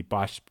probably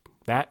botched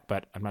that,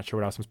 but I'm not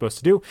sure what else I'm supposed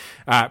to do.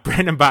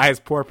 Brandon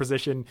Bye's poor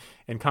position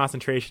and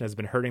concentration has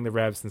been hurting the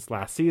Revs since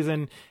last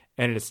season,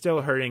 and it is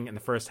still hurting in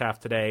the first half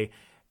today.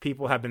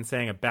 People have been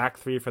saying a back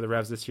 3 for the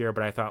Revs this year,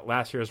 but I thought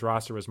last year's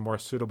roster was more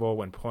suitable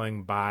when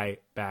pulling Bye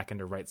back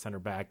into right center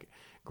back.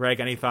 Greg,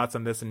 any thoughts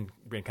on this and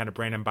kind of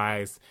Brandon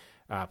Bye's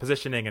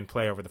positioning and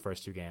play over the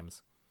first 2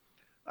 games?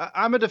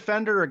 I'm a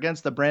defender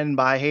against the Brandon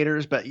Bye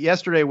haters, but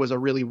yesterday was a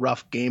really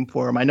rough game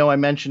for him. I know I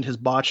mentioned his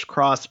botched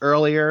cross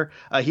earlier.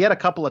 He had a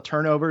couple of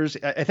turnovers.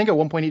 I think at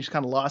one point he just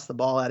kind of lost the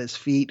ball at his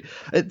feet.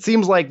 It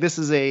seems like this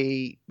is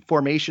a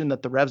formation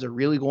that the Revs are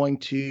really going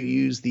to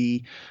use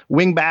the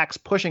wing backs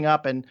pushing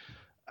up, and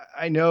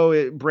I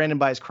know Brandon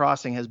Bye's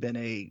crossing has been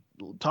a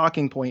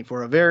talking point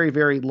for a very,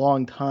 very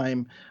long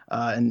time,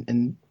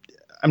 and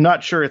I'm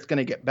not sure it's going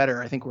to get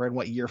better. I think we're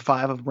in year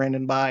 5 of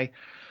Brandon Bye.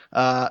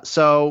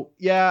 So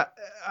yeah,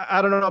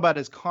 I don't know about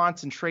his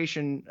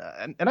concentration,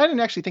 and I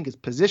didn't actually think his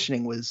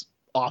positioning was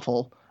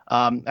awful.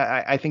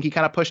 I think he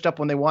kind of pushed up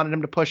when they wanted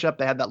him to push up.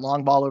 They had that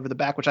long ball over the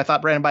back, which I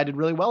thought Brandon Bye did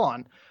really well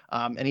on.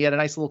 And he had a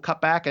nice little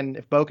cutback, and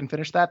if Bo can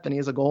finish that, then he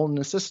has a goal and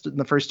an assist in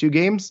the first 2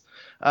 games.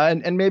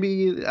 And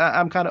maybe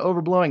I'm kind of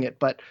overblowing it,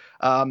 but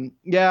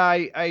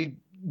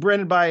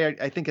Brandon Bye,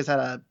 I think, has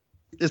had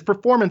his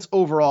performance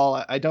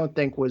overall, I don't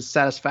think was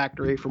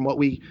satisfactory from what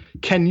we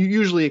can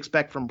usually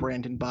expect from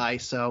Brandon Bye.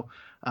 So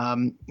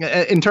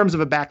in terms of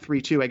a back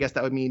 3-2, I guess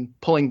that would mean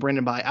pulling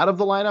Brandon Bye out of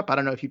the lineup. I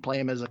don't know if you play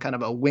him as a kind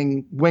of a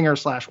winger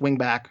 / wing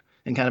back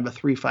in kind of a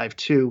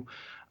 3-5-2.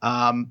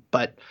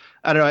 But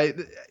I don't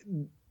know.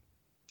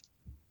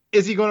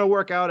 Is he going to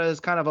work out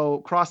as kind of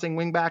a crossing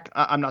wing back?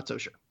 I'm not so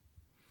sure.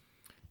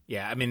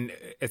 Yeah, I mean,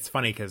 it's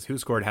funny because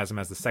WhoScored has him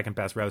as the second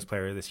best Revs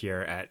player this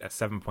year at a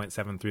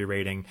 7.73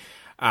 rating.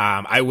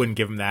 I wouldn't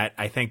give him that.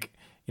 I think,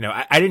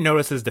 I didn't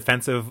notice his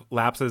defensive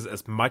lapses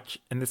as much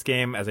in this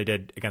game as I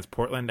did against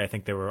Portland. I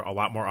think they were a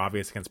lot more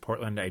obvious against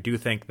Portland. I do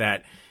think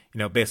that,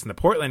 based on the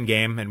Portland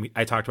game, and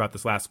I talked about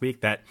this last week,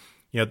 that,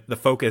 the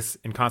focus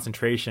and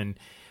concentration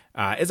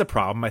is a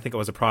problem. I think it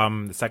was a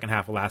problem the second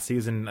half of last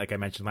season. Like I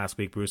mentioned last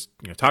week, Bruce,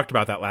 talked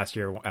about that last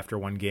year after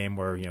one game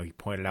where, he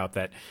pointed out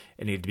that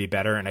it needed to be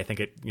better. And I think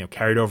it,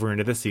 carried over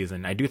into this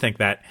season. I do think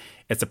that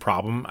it's a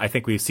problem. I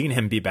think we've seen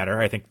him be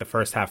better. I think the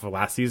first half of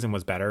last season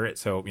was better.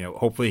 So,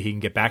 hopefully he can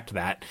get back to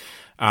that.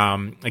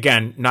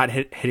 Again, not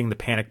hitting the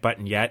panic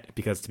button yet,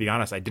 because to be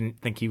honest, I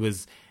didn't think he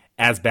was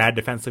as bad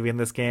defensively in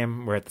this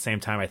game, where at the same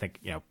time, I think,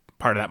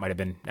 part of that might have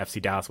been FC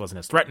Dallas wasn't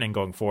as threatening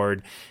going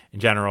forward in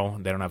general.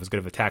 They don't have as good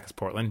of attack as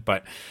Portland,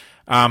 but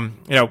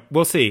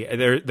we'll see.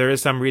 There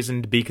is some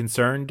reason to be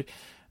concerned.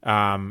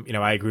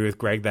 I agree with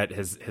Greg that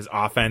his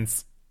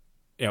offense,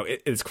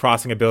 his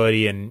crossing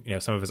ability and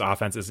some of his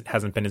offense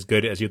hasn't been as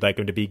good as you'd like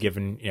him to be,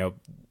 given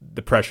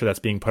the pressure that's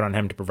being put on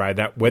him to provide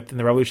that width in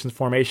the Revolution's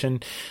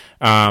formation.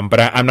 But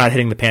I'm not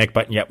hitting the panic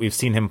button yet. We've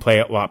seen him play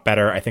a lot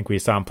better. I think we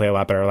saw him play a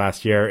lot better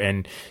last year.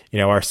 And,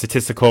 our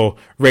statistical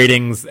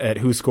ratings at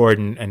WhoScored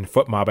and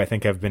FootMob, I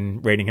think, have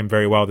been rating him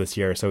very well this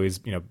year. So he's,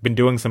 been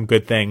doing some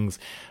good things,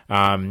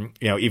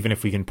 even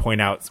if we can point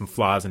out some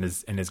flaws in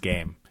his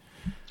game.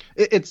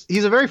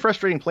 He's a very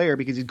frustrating player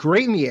because he's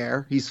great in the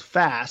air. He's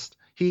fast.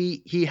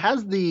 He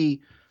has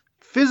the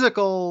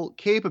physical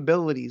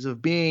capabilities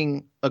of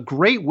being a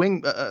great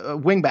wing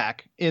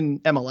back in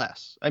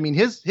MLS. I mean,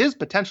 his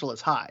potential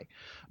is high,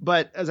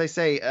 but as I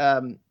say,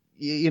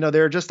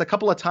 there are just a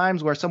couple of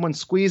times where someone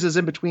squeezes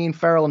in between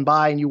Farrell and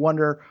Bye, and you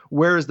wonder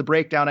where is the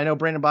breakdown. I know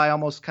Brandon Bye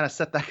almost kind of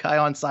set that guy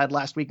onside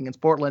last week against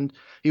Portland.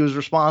 He was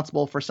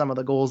responsible for some of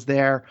the goals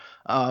there.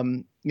 I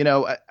don't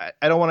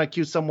want to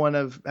accuse someone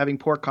of having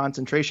poor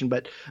concentration,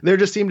 but there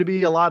just seem to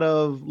be a lot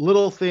of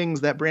little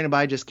things that Brandon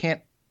Bye just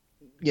can't,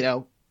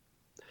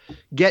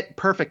 get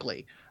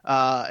perfectly.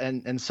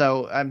 And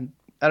so I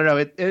don't know.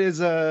 It is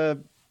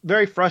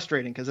very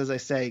frustrating because, as I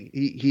say,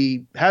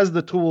 he has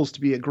the tools to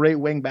be a great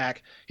wing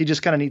back. He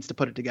just kind of needs to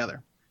put it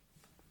together.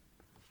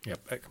 Yep,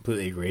 I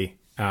completely agree.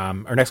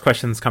 Our next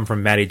questions come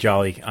from Matty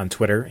Jolly on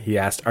Twitter. He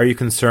asked, are you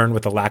concerned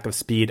with the lack of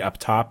speed up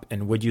top,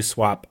 and would you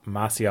swap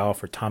Martial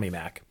for Tommy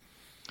Mac?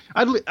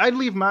 I'd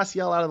leave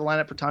Martial out of the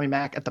lineup for Tommy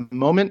Mac at the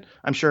moment.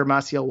 I'm sure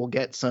Martial will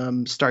get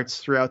some starts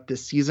throughout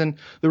this season.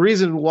 The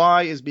reason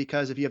why is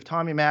because if you have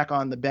Tommy Mac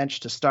on the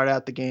bench to start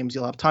out the games,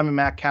 you'll have Tommy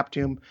Mac,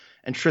 Kaptoum,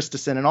 and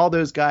Tristison, and all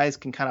those guys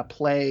can kind of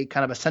play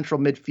kind of a central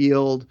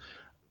midfield,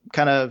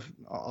 kind of,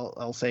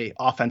 I'll say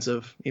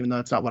offensive, even though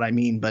that's not what I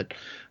mean, but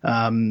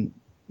kind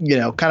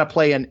of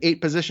play an 8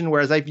 position,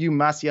 whereas I view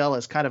Martial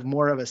as kind of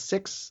more of a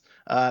 6.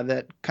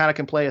 That kind of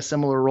can play a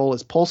similar role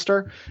as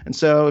Polster. And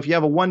so if you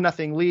have a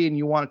 1-0 lead and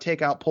you want to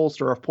take out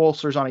Polster, or if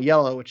Polster's on a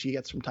yellow, which he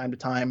gets from time to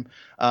time,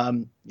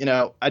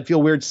 I'd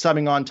feel weird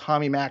subbing on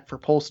Tommy Mac for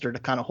Polster to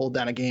kind of hold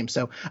down a game.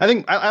 So I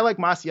think I like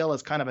Martial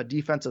as kind of a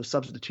defensive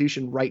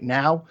substitution right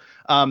now.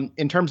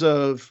 In terms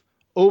of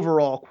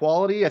overall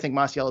quality, I think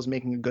Martial is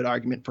making a good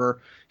argument for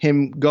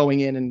him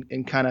going in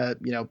and kind of,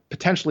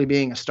 potentially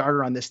being a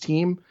starter on this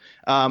team.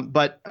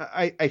 But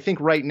I think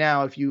right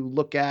now, if you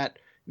look at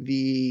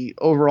the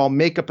overall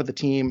makeup of the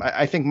team,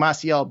 I think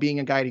Martial being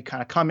a guy to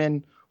kind of come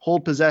in,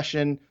 hold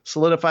possession,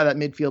 solidify that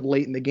midfield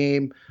late in the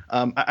game.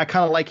 I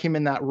kind of like him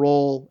in that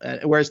role.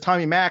 Whereas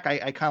Tommy Mac,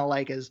 I kind of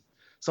like as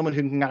someone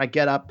who can kind of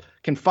get up,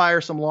 can fire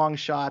some long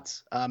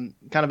shots, kind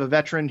of a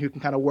veteran who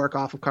can kind of work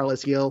off of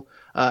Carles Gil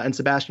and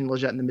Sebastian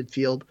Lletget in the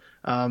midfield.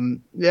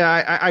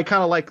 I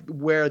kind of like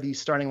where the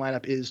starting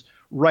lineup is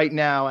right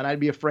now, and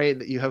I'd be afraid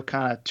that you have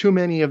kind of too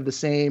many of the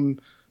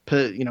same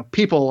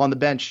people on the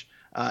bench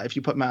if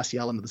you put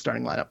Martial into the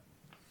starting lineup.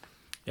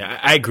 Yeah,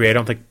 I agree. I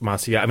don't think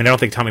I don't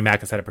think Tommy Mac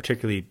has had a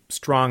particularly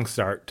strong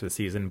start to the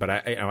season, but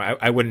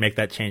I wouldn't make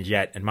that change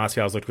yet. And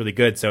Martial's looked really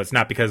good, so it's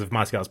not because of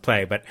Martial's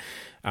play, but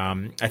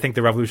I think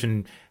the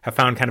Revolution have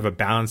found kind of a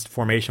balanced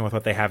formation with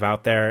what they have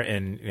out there,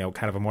 and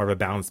kind of a more of a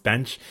balanced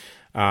bench.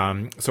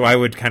 So I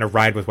would kind of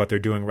ride with what they're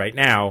doing right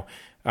now,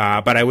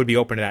 but I would be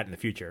open to that in the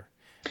future.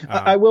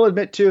 I will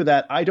admit, too,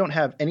 that I don't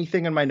have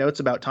anything in my notes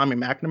about Tommy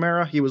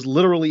McNamara. He was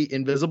literally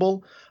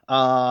invisible.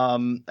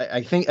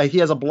 I think he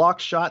has a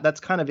blocked shot.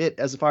 That's kind of it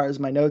as far as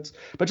my notes.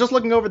 But just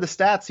looking over the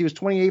stats, he was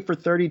 28 for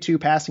 32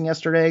 passing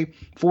yesterday,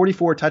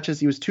 44 touches.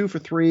 He was 2 for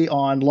 3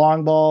 on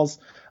long balls,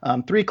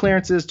 3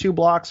 clearances, 2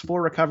 blocks,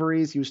 4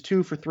 recoveries. He was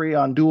 2 for 3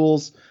 on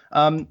duels.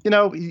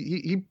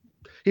 He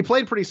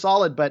played pretty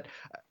solid, but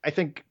I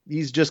think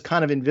he's just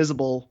kind of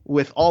invisible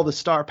with all the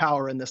star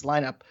power in this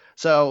lineup.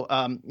 So,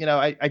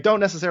 I don't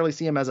necessarily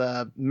see him as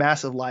a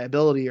massive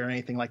liability or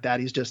anything like that.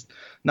 He's just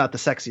not the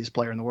sexiest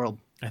player in the world.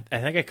 I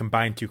think I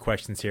combined two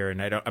questions here,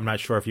 and I'm not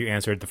sure if you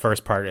answered the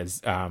first part.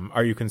 Is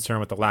are you concerned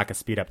with the lack of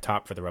speed up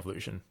top for the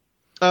Revolution?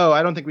 Oh,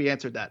 I don't think we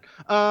answered that.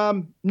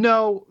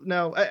 No.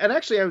 And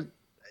actually,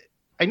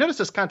 I noticed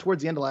this kind of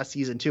towards the end of last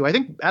season too. I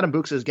think Adam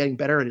Buksa is getting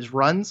better at his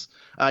runs.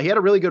 He had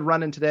a really good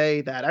run in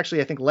today that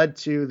actually I think led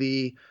to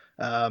the.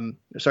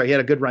 He had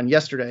a good run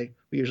yesterday.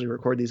 We usually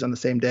record these on the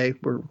same day.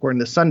 We're recording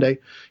this Sunday.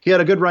 He had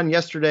a good run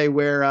yesterday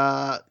where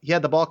he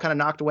had the ball kind of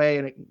knocked away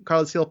and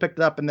Carlos Gil picked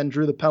it up and then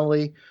drew the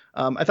penalty.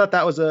 I thought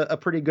that was a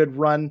pretty good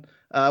run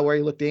where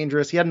he looked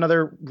dangerous. He had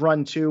another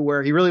run too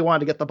where he really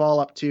wanted to get the ball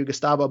up to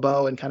Gustavo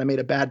Bo and kind of made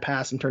a bad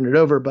pass and turned it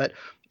over. But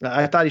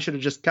I thought he should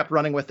have just kept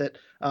running with it.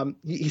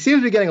 He seems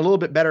to be getting a little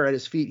bit better at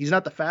his feet. He's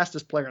not the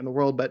fastest player in the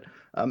world, but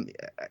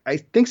I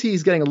think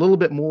he's getting a little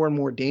bit more and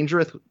more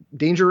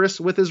dangerous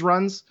with his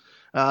runs.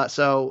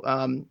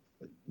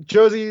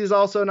 Josie is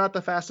also not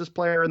the fastest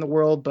player in the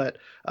world, but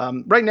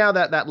right now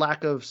that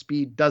lack of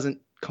speed doesn't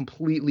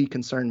completely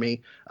concern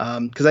me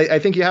because I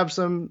think you have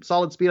some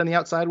solid speed on the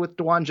outside with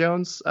DeJuan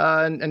Jones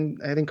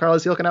and I think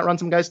Carlos Gil can outrun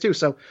some guys too.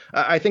 So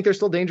I think they're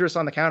still dangerous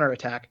on the counter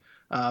attack.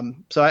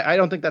 So I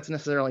don't think that's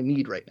necessarily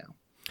need right now.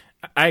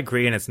 I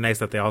agree, and it's nice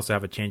that they also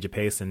have a change of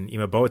pace and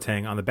Ima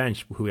Boateng on the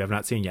bench, who we have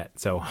not seen yet.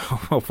 So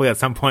hopefully at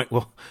some point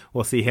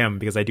we'll see him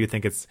because I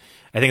think it's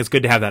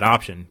good to have that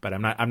option. But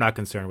I'm not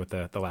concerned with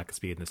the lack of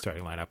speed in the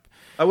starting lineup.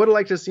 I would have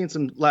liked to have seen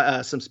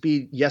some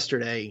speed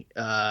yesterday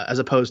as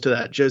opposed to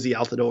that Josie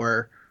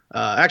Altidore.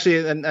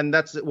 Actually, and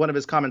that's one of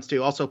his comments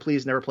too. Also,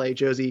 please never play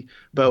Josie,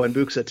 Bo, and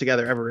Buksa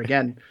together ever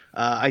again.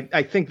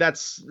 I think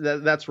that's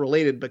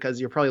related because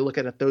you're probably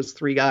looking at those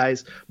three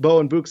guys, Bo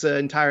and Buksa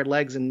in tired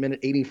legs in minute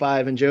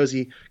 85, and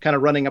Josie kind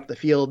of running up the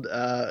field,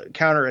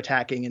 counter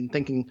attacking and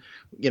thinking,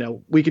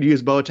 we could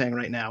use Boateng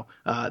right now.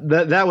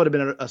 That would have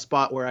been a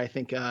spot where I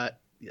think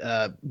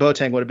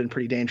Boateng would have been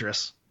pretty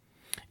dangerous.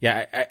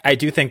 Yeah, I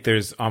do think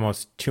there's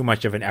almost too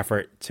much of an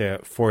effort to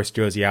force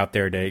Josie out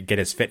there to get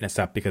his fitness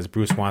up because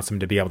Bruce wants him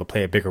to be able to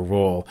play a bigger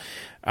role.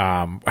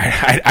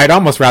 I'd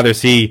almost rather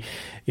see,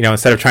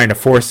 instead of trying to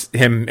force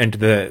him into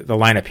the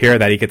lineup here,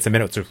 that he gets some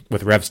minutes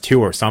with Revs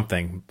 2 or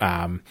something.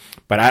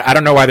 But I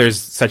don't know why there's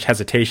such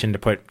hesitation to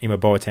put Ima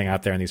Boateng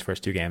out there in these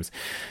first two games.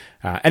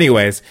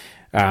 Anyways,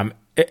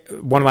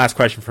 one last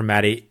question from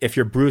Maddie. If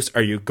you're Bruce,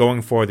 are you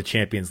going for the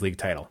Champions League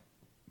title?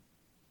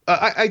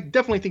 I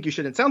definitely think you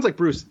should. It sounds like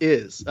Bruce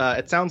is.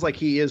 It sounds like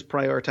he is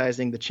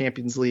prioritizing the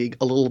Champions League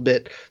a little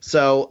bit.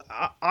 So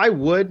I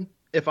would,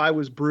 if I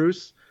was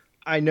Bruce.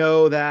 I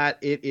know that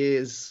it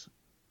is,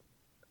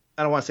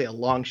 I don't want to say a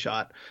long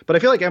shot, but I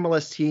feel like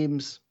MLS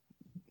teams,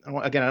 I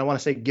don't want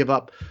to say give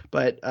up,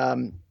 but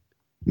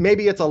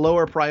maybe it's a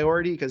lower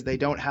priority because they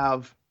don't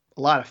have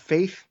a lot of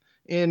faith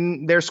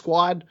in their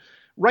squad.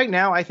 Right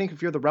now, I think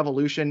if you're the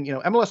Revolution,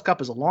 MLS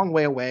Cup is a long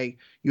way away.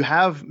 You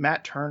have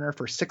Matt Turner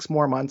for 6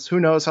 more months. Who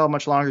knows how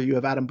much longer you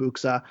have Adam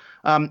Buksa.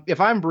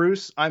 If I'm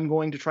Bruce, I'm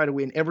going to try to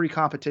win every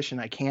competition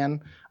I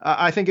can.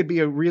 I think it'd be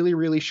a really,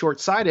 really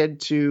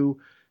short-sighted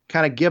to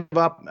kind of give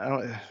up.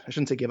 I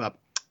shouldn't say give up.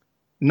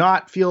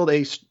 Not field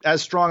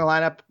as strong a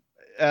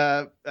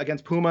lineup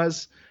against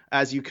Pumas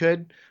as you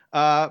could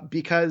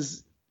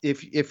because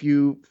if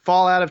you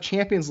fall out of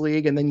Champions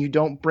League and then you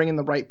don't bring in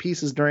the right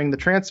pieces during the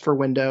transfer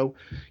window,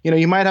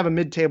 you might have a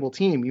mid-table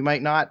team. You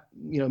might not,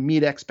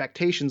 meet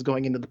expectations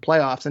going into the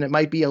playoffs, and it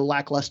might be a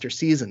lackluster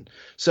season.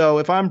 So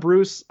if I'm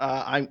Bruce,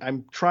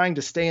 I'm trying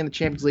to stay in the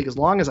Champions League as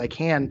long as I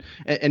can,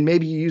 and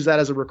maybe you use that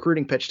as a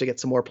recruiting pitch to get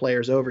some more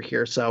players over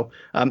here. So,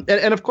 and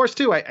of course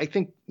too, I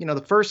think,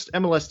 the first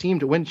MLS team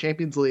to win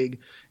Champions League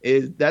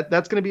is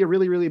that's going to be a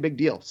really, really big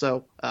deal.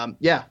 So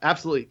yeah,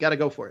 absolutely. Got to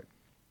go for it.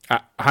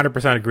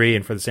 100% agree,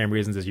 and for the same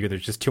reasons as you,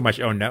 there's just too much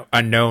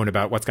unknown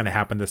about what's going to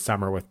happen this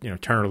summer with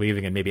Turner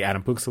leaving and maybe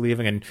Adam Buksa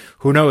leaving, and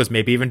who knows,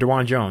 maybe even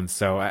DeJuan Jones.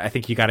 So I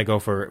think you got to go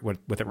for it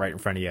with it right in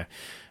front of you.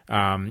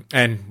 And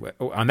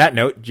on that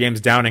note,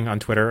 James Downing on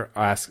Twitter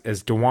asks,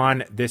 "Is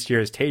DeJuan this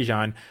year's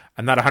Tajon?"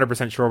 I'm not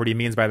 100% sure what he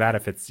means by that.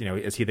 If it's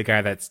is he the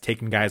guy that's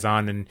taking guys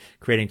on and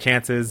creating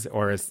chances,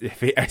 or is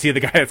he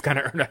the guy that's kind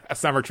of earned a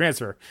summer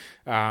transfer?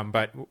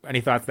 But any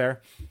thoughts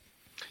there?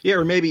 Yeah,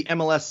 or maybe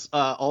MLS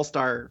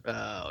All-Star,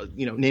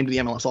 named the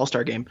MLS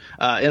All-Star game.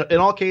 In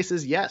all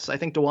cases, yes, I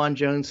think DeJuan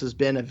Jones has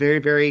been a very,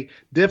 very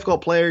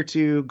difficult player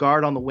to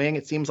guard on the wing.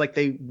 It seems like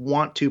they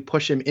want to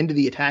push him into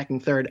the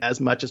attacking third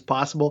as much as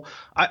possible.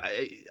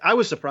 I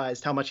was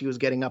surprised how much he was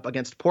getting up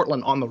against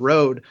Portland on the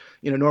road.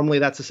 Normally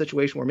that's a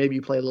situation where maybe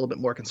you play a little bit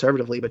more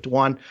conservatively, but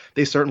DeJuan,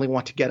 they certainly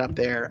want to get up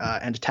there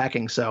and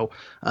attacking. So,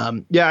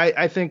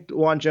 I think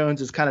DeJuan Jones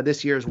is kind of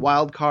this year's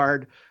wild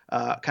card.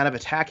 Kind of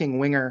attacking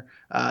winger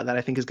that I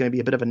think is going to be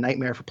a bit of a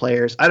nightmare for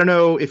players. I don't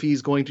know if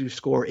he's going to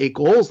score 8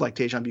 goals like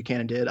Tajon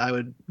Buchanan did. I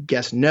would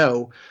guess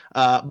no.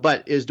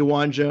 But is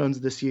DeJuan Jones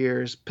this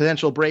year's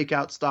potential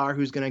breakout star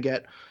who's going to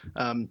get,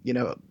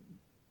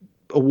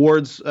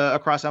 awards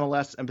across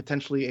MLS and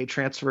potentially a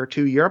transfer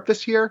to Europe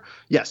this year,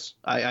 yes,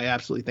 I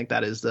absolutely think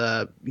that is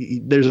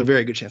there's a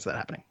very good chance of that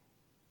happening.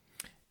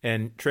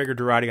 And Traeger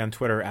Durati on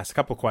Twitter asked a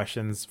couple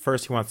questions.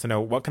 First, he wants to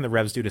know, what can the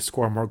Revs do to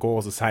score more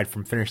goals aside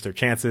from finish their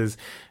chances?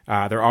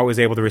 They're always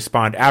able to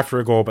respond after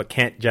a goal, but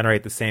can't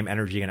generate the same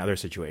energy in other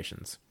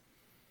situations.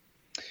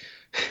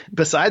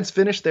 Besides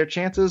finish their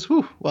chances,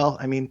 well,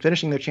 I mean,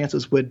 finishing their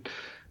chances would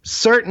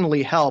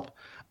certainly help.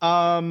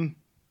 Sean,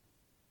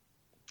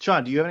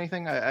 do you have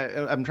anything?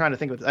 I'm trying to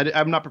think of it.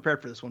 I'm not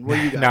prepared for this one. What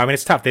do you got? No, I mean,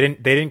 it's tough. They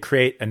didn't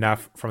create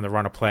enough from the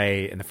run of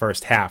play in the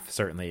first half,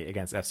 certainly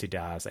against FC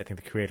Dallas. I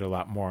think they created a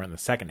lot more in the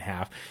second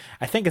half.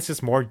 I think it's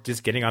just more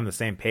just getting on the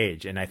same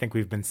page. And I think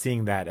we've been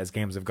seeing that as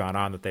games have gone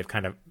on, that they've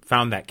kind of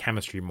found that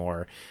chemistry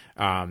more.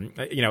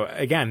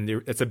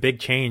 Again, it's a big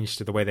change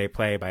to the way they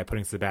play by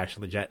putting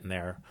Sebastian Lletget in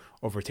there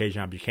over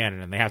Tajon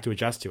Buchanan, and they have to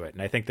adjust to it.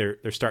 And I think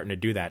they're starting to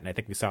do that. And I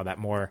think we saw that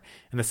more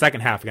in the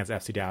second half against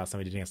FC Dallas than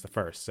we did against the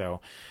first.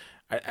 So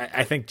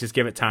I think just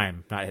give it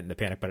time, not hitting the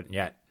panic button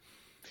yet.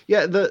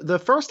 Yeah, the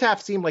first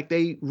half seemed like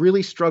they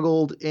really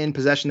struggled in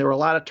possession. There were a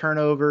lot of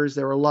turnovers.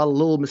 There were a lot of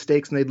little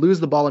mistakes, and they'd lose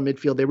the ball in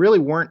midfield. They really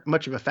weren't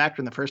much of a factor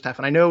in the first half.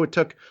 And I know it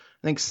took,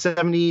 I think,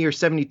 70 or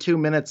 72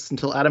 minutes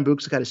until Adam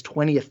Buksa got his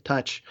 20th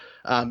touch.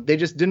 They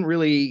just didn't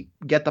really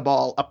get the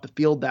ball up the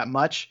field that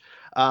much.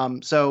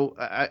 So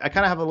I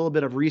kind of have a little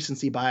bit of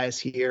recency bias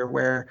here,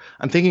 where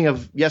I'm thinking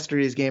of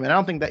yesterday's game, and I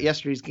don't think that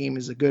yesterday's game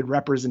is a good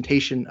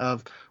representation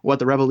of what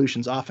the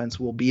Revolution's offense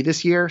will be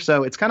this year.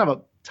 So it's kind of a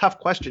tough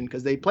question,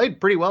 because they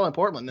played pretty well in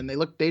Portland and they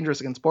looked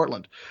dangerous against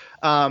Portland.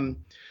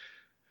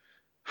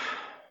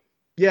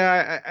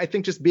 I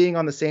think just being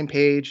on the same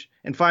page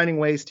and finding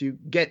ways to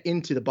get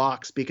into the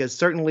box, because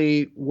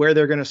certainly where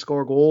they're going to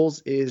score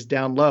goals is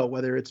down low,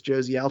 whether it's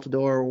Jozy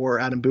Altidore or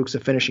Adam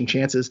Buksa finishing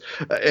chances.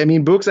 I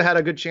mean, Buksa had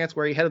a good chance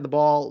where he headed the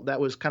ball that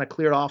was kind of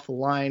cleared off the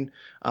line.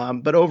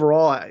 But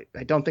overall, I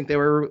don't think they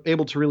were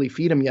able to really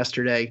feed him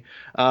yesterday.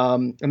 I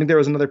think there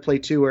was another play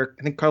too, where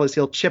I think Carles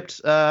Gil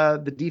chipped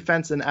the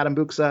defense and Adam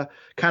Buksa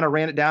kind of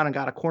ran it down and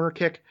got a corner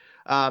kick.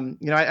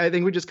 I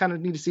think we just kind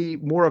of need to see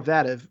more of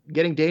that, of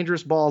getting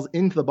dangerous balls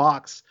into the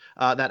box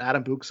that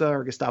Adam Buksa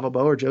or Gustavo Bou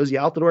or Jozy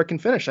Altidore can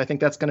finish. I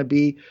think that's going to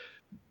be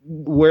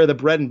where the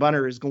bread and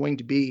butter is going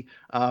to be.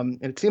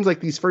 And it seems like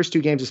these first two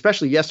games,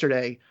 especially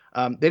yesterday,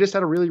 they just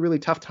had a really, really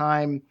tough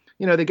time.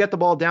 They get the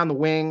ball down the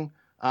wing.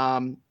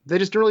 They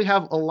just don't really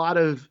have a lot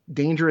of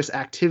dangerous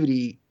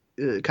activity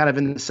kind of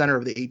in the center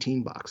of the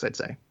 18 box, I'd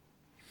say.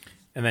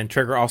 And then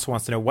Trigger also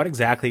wants to know, what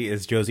exactly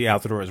is Jozy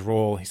Altidore's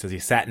role? He says he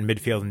sat in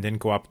midfield and didn't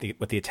go up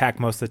with the attack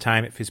most of the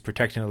time. If he's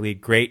protecting the lead,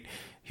 great.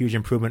 Huge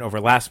improvement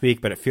over last week,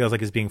 but it feels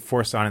like he's being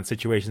forced on in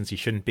situations he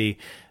shouldn't be.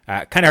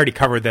 Kind of already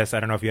covered this. I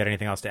don't know if you had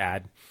anything else to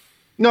add.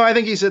 No, I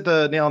think he's hit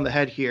the nail on the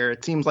head here.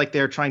 It seems like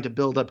they're trying to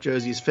build up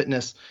Jozy's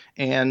fitness,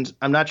 and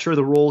I'm not sure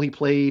the role he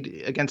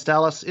played against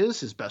Dallas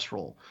is his best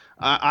role.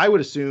 I would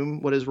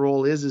assume what his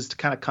role is to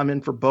kind of come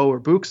in for Bou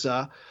or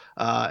Buksa,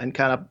 and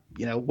kind of,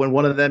 when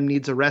one of them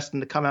needs a rest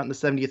and to come out in the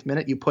 70th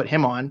minute, you put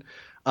him on.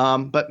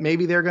 But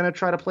maybe they're going to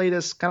try to play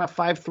this kind of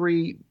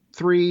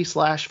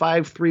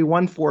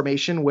 5-3-3/5-3-1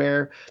 formation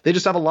where they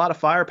just have a lot of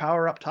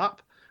firepower up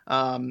top.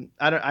 I'm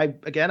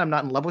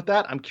not in love with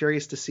that. I'm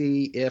curious to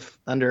see if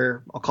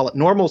under, I'll call it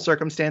normal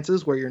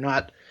circumstances, where you're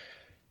not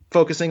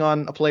focusing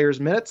on a player's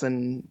minutes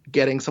and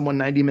getting someone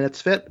 90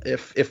 minutes fit,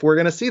 if we're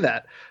going to see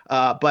that.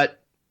 But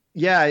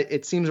yeah,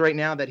 it seems right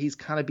now that he's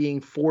kind of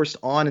being forced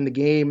on in the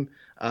game,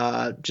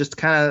 just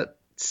kind of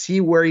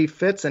see where he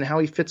fits and how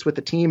he fits with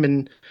the team.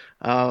 And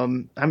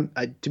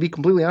to be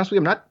completely honest with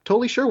you, I'm not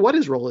totally sure what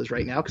his role is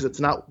right now, because it's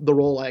not the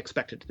role I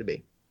expected it to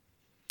be.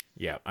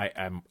 Yeah,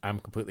 I'm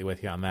completely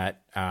with you on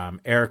that.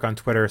 Eric on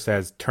Twitter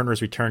says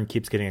Turner's return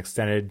keeps getting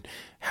extended.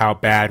 How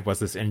bad was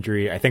this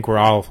injury? I think we're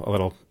all a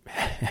little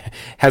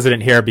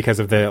hesitant here because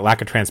of the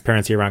lack of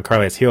transparency around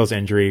Carles Gil's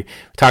injury.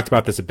 We talked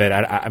about this a bit.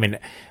 I mean,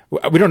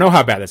 we don't know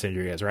how bad this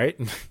injury is, right?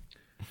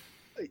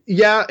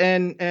 Yeah,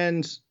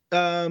 and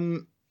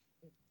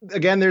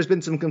again, there's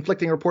been some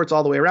conflicting reports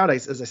all the way around.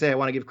 As I say, I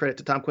want to give credit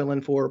to Tom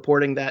Quinlan for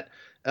reporting that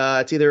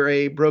it's either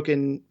a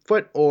broken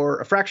foot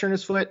or a fracture in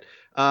his foot.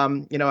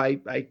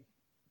 I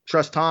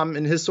trust Tom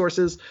and his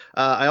sources.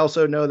 I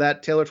also know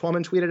that Taylor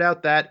Twellman tweeted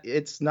out that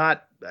it's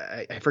not,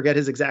 I forget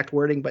his exact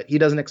wording, but he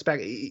doesn't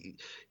expect,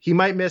 he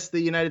might miss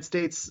the United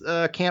States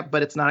camp,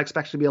 but it's not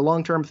expected to be a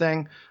long-term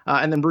thing.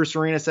 And then Bruce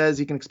Arena says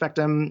you can expect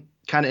him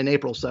kind of in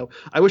April. So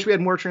I wish we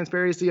had more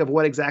transparency of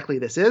what exactly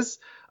this is.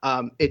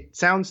 It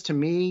sounds to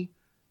me,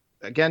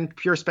 again,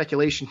 pure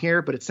speculation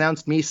here, but it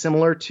sounds to me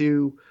similar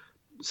to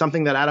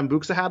something that Adam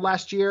Buksa had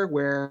last year,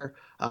 where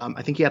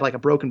I think he had like a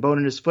broken bone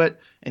in his foot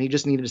and he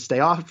just needed to stay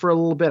off it for a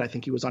little bit. I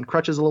think he was on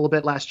crutches a little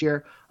bit last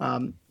year.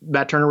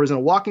 Matt Turner was in a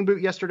walking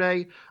boot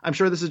yesterday. I'm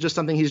sure this is just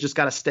something he's just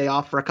got to stay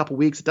off for a couple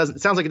weeks. It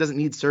sounds like it doesn't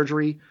need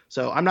surgery.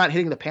 So I'm not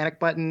hitting the panic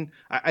button.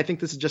 I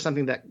think this is just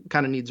something that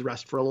kind of needs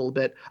rest for a little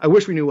bit. I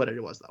wish we knew what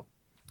it was, though.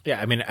 Yeah,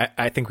 I mean,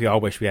 I think we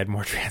all wish we had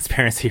more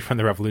transparency from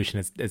the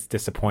Revolution. It's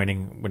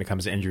disappointing when it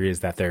comes to injuries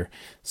that they're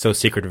so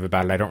secretive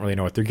about it. I don't really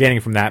know what they're getting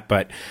from that,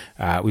 but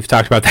we've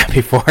talked about that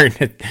before,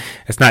 and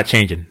it's not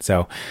changing.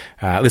 So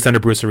at least under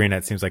Bruce Arena,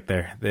 it seems like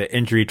the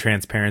injury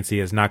transparency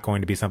is not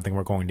going to be something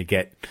we're going to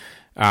get.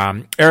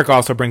 Eric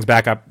also brings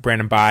back up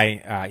Brandon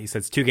Bye. He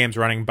says 2 games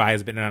running, Bye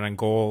has been in on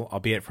goal,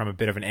 albeit from a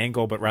bit of an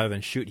angle, but rather than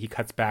shoot, he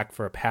cuts back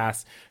for a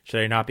pass. Should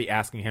I not be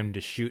asking him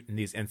to shoot in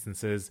these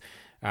instances?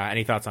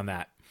 Any thoughts on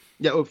that?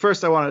 Yeah, well,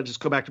 first I want to just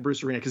go back to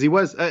Bruce Arena because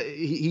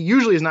he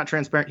usually is not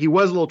transparent. He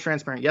was a little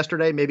transparent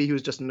yesterday. Maybe he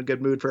was just in a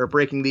good mood for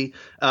breaking the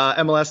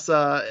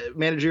MLS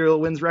managerial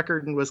wins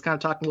record and was kind of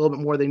talking a little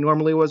bit more than he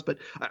normally was. But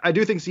I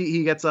do think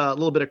he gets a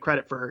little bit of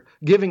credit for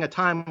giving a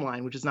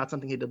timeline, which is not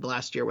something he did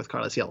last year with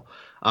Carles Gil.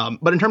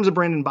 But in terms of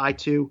Brandon Bye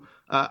too,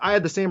 I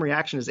had the same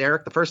reaction as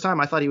Eric. The first time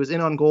I thought he was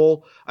in on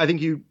goal. I think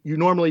you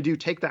normally do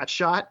take that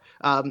shot.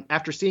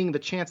 After seeing the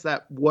chance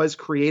that was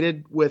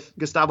created with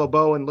Gustavo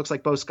Bou, and looks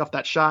like Bou scuffed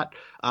that shot.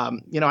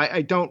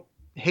 I don't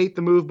hate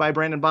the move by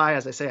Brandon Bye.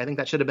 As I say, I think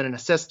that should have been an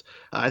assist.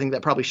 I think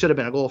that probably should have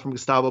been a goal from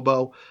Gustavo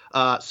Bou.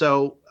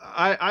 So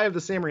I have the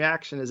same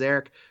reaction as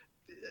Eric.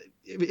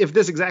 If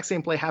this exact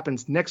same play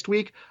happens next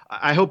week,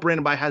 I hope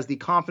Brandon Bye has the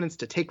confidence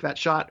to take that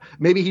shot.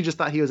 Maybe he just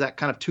thought he was at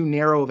kind of too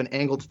narrow of an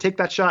angle to take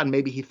that shot, and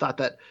maybe he thought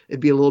that it'd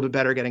be a little bit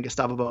better getting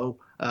Gustavo Bou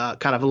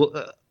kind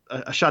of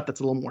a shot that's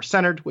a little more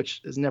centered,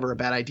 which is never a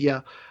bad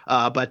idea.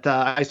 But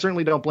I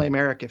certainly don't blame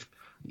Eric if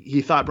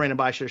he thought Brandon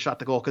Bye should have shot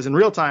the goal, because in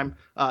real time,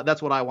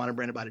 that's what I wanted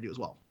Brandon Bye to do as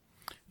well.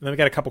 And then we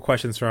got a couple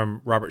questions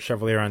from Robert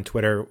Chevalier on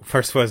Twitter.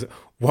 First was,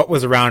 what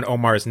was around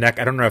Omar's neck?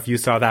 I don't know if you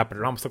saw that, but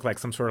it almost looked like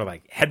some sort of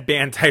like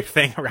headband type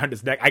thing around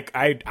his neck.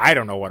 I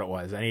don't know what it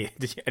was. Any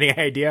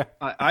idea?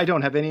 I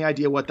don't have any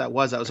idea what that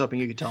was. I was hoping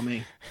you could tell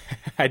me.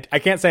 I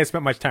can't say I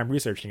spent much time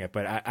researching it,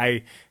 but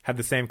I had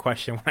the same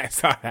question when I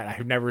saw that.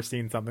 I've never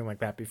seen something like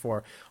that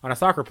before on a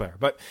soccer player.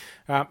 But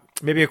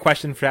maybe a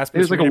question for ask. It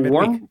was like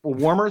a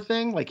warmer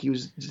thing, like he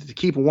was to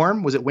keep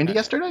warm. Was it windy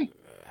yesterday?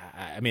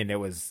 I mean, it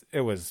was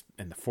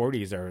in the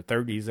 40s or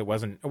 30s. It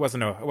wasn't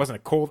a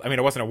cold. I mean,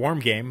 it wasn't a warm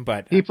game,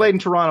 but he played in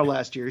Toronto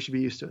last year. He should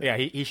be used to it. Yeah,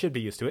 he should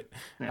be used to it.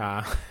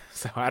 Yeah.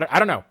 So I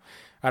don't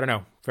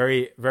know.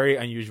 Very, very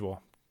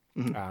unusual.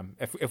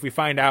 Mm-hmm. If we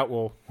find out,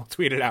 we'll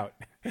tweet it out.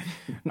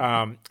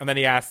 And then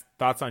he asked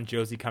thoughts on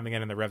Josie coming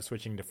in and the Revs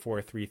switching to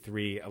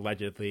 4-3-3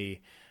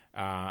 allegedly.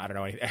 I don't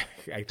know.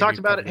 I talked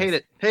about it. Hate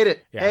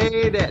it.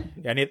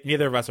 Yeah.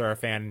 Neither of us are a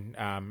fan,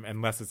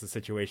 unless it's a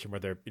situation where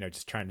they're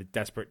just trying to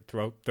desperate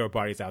throw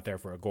bodies out there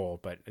for a goal.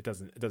 But it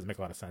doesn't make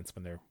a lot of sense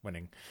when they're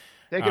winning.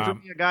 Take it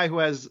from me, a guy who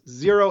has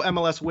 0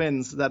 MLS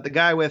wins, that the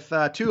guy with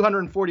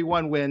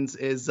 241 wins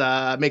is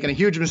making a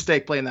huge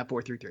mistake playing that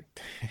 4-3-3.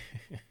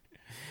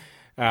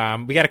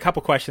 We got a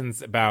couple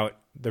questions about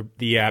the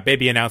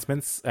baby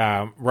announcements.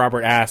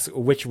 Robert asks,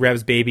 which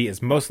Revs baby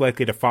is most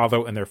likely to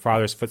follow in their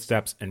father's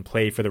footsteps and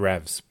play for the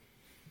Revs?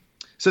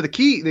 So the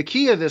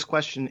key of this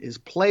question is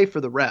play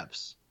for the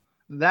Revs.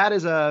 That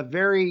is a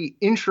very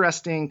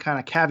interesting kind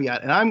of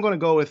caveat. And I'm going to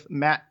go with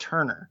Matt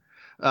Turner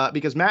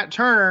because Matt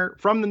Turner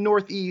from the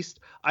Northeast,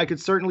 I could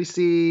certainly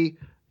see,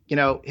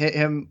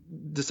 him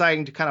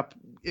deciding to kind of,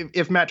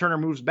 if Matt Turner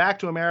moves back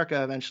to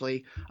America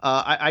eventually,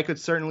 I could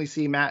certainly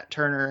see Matt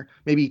Turner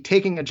maybe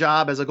taking a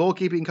job as a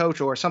goalkeeping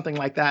coach or something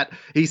like that.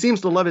 He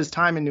seems to love his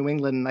time in New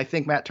England, and I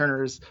think Matt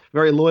Turner is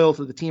very loyal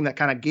to the team that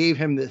kind of gave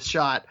him this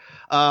shot.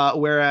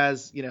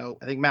 Whereas,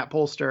 I think Matt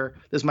Polster,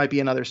 this might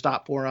be another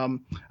stop for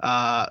him.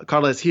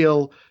 Carles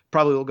Gil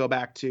probably will go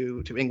back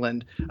to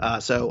England.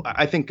 So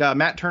I think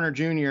Matt Turner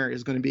Jr.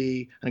 is going to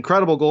be an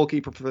incredible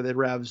goalkeeper for the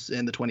Revs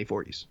in the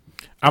 2040s.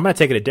 I'm going to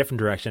take it a different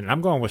direction.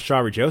 I'm going with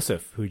Shari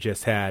Joseph, who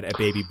just had a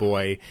baby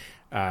boy,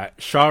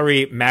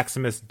 Shari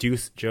Maximus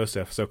Deuce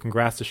Joseph. So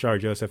congrats to Shari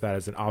Joseph. That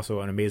is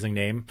also an amazing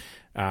name.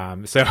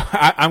 So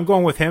I'm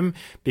going with him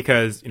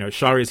because,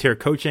 Shari is here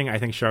coaching. I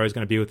think Shari is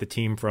going to be with the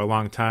team for a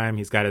long time.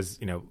 He's got his,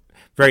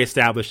 very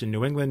established in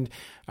New England.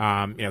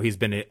 He's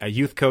been a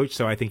youth coach,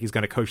 so I think he's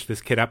going to coach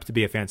this kid up to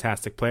be a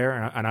fantastic player.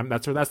 And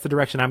that's the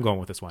direction I'm going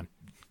with this one.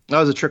 That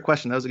was a trick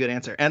question. That was a good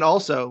answer. And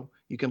also,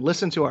 you can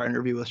listen to our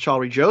interview with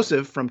Shari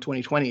Joseph from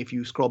 2020 if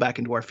you scroll back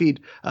into our feed.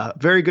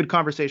 Very good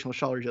conversation with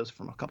Shari Joseph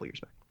from a couple years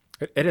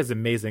back. It is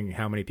amazing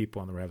how many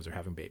people on the Revs are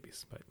having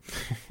babies. But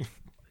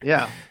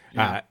yeah.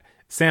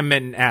 Sam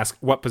Minton asks,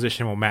 what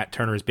position will Matt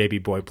Turner's baby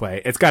boy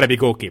play? It's got to be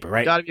goalkeeper,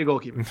 right? Got to be a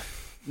goalkeeper.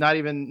 Not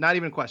even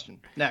a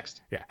question.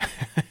 Next. Yeah.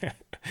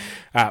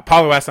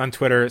 Paulo S. on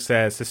Twitter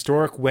says,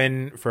 historic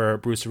win for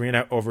Bruce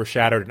Arena,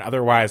 overshadowed an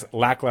otherwise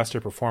lackluster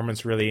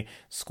performance, really.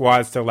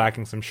 Squad still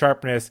lacking some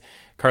sharpness.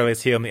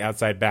 Carles Gil and the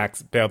outside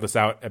backs bailed us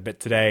out a bit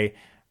today.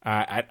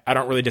 I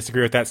don't really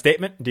disagree with that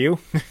statement. Do you?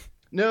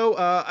 No,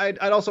 I'd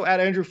also add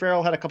Andrew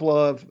Farrell had a couple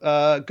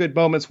of good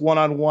moments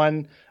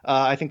one-on-one.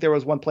 I think there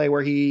was one play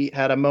where he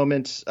had a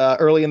moment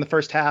early in the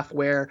first half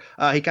where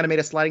he kind of made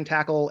a sliding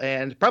tackle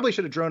and probably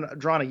should have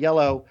drawn a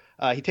yellow.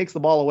 He takes the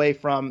ball away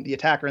from the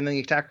attacker, and then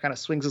the attacker kind of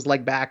swings his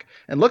leg back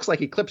and looks like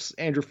he clips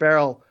Andrew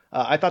Farrell.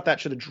 I thought that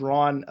should have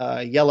drawn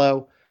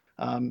yellow.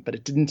 but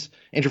it didn't.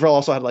 Andrew Farrell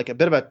also had like a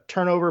bit of a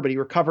turnover, but he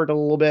recovered a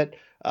little bit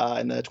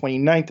in the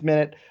 29th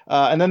minute.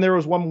 And then there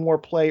was one more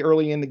play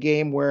early in the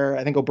game where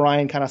I think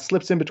O'Brien kind of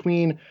slips in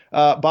between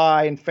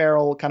Bai and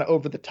Farrell kind of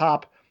over the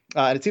top.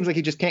 And it seems like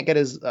he just can't get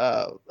his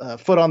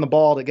foot on the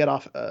ball to get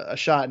off a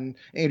shot, and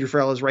Andrew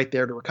Farrell is right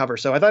there to recover.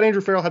 So I thought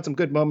Andrew Farrell had some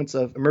good moments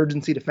of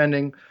emergency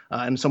defending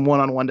and some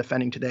one-on-one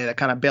defending today that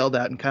kind of bailed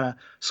out and kind of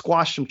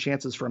squashed some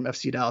chances from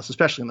FC Dallas,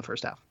 especially in the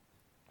first half.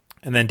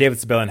 And then David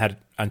Sabellian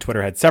on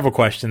Twitter had several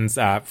questions.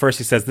 First,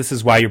 he says, "This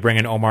is why you're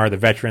bringing Omar, the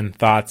veteran."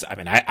 Thoughts? I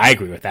mean, I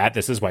agree with that.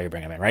 This is why you're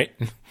bringing him in, right?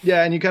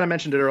 Yeah, and you kind of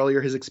mentioned it earlier.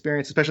 His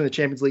experience, especially in the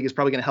Champions League, is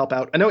probably going to help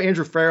out. I know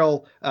Andrew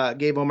Farrell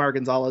gave Omar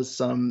Gonzalez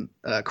some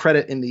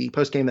credit in the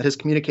postgame that his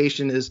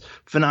communication is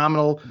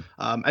phenomenal.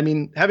 I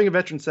mean, having a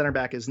veteran center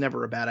back is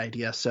never a bad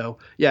idea. So,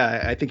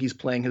 yeah, I think he's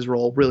playing his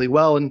role really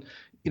well. And,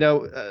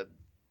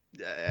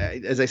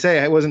 as I say,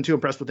 I wasn't too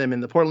impressed with him in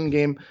the Portland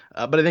game,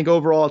 but I think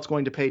overall it's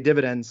going to pay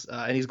dividends,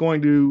 and he's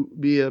going to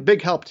be a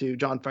big help to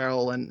John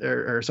Bell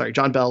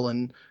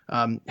and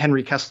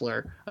Henry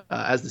Kessler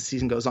as the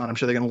season goes on. I'm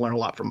sure they're going to learn a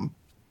lot from him.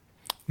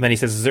 And then he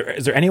says,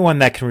 is there anyone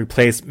that can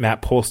replace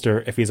Matt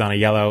Polster if he's on a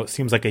yellow?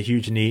 Seems like a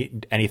huge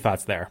need. Any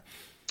thoughts there?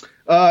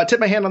 Tip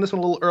my hand on this one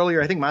a little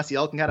earlier. I think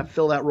Maciel can kind of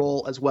fill that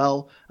role as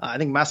well. I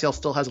think Maciel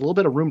still has a little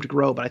bit of room to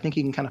grow, but I think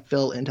he can kind of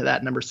fill into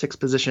that number 6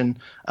 position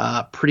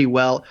pretty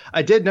well.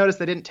 I did notice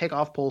they didn't take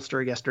off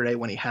Polster yesterday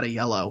when he had a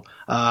yellow,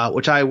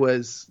 which I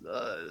was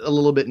a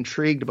little bit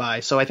intrigued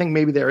by. So I think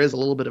maybe there is a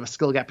little bit of a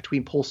skill gap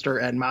between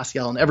Polster and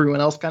Maciel and everyone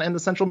else kind of in the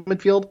central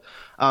midfield.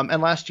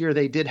 And last year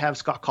they did have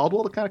Scott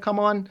Caldwell to kind of come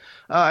on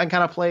and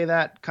kind of play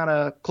that kind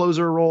of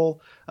closer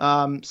role.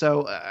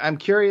 So I'm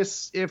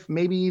curious if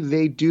maybe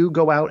they do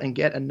go out and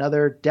get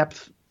another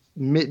depth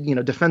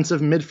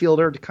defensive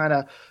midfielder to kind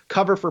of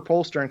cover for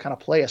Polster and kind of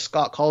play a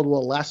Scott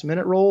Caldwell last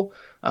minute role.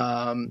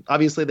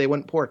 Obviously they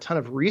wouldn't pour a ton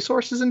of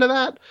resources into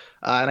that.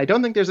 And I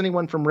don't think there's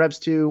anyone from Revs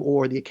 2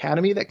 or the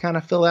academy that kind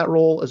of fill that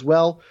role as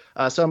well.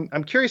 So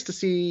I'm curious to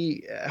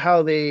see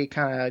how they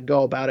kind of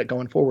go about it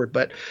going forward.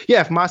 But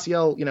yeah, if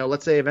Maciel,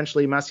 let's say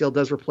eventually Maciel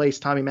does replace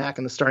Tommy Mack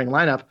in the starting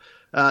lineup,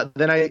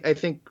 then I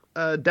think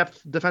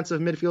depth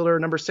defensive midfielder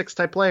number 6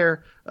 type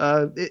player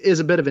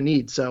is a bit of a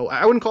need. So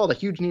I wouldn't call it a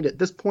huge need at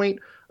this point,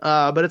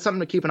 but it's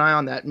something to keep an eye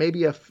on. That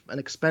maybe if an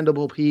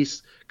expendable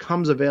piece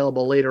comes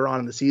available later on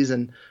in the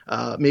season,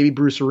 maybe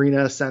Bruce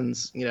Arena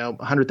sends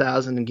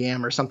 100,000 in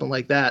GAM or something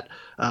like that,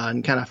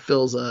 and kind of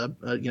fills a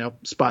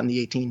spot in the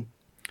 18.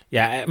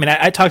 Yeah, I mean,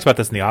 I talked about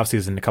this in the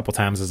offseason a couple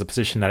times as a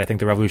position that I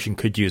think the Revolution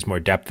could use more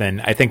depth in.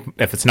 I think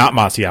if it's not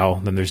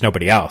Maciel, then there's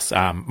nobody else.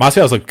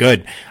 Maciel's looked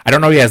good. I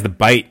don't know if he has the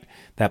bite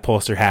that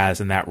Polster has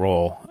in that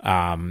role.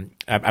 I'm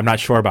not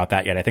sure about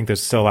that yet. I think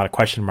there's still a lot of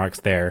question marks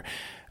there.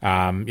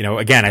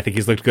 Again, I think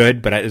he's looked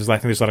good, but I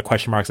think there's a lot of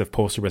question marks if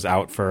Polster was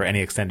out for any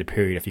extended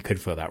period, if he could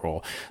fill that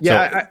role.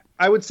 Yeah,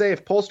 I would say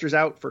if Polster's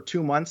out for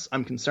 2 months,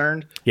 I'm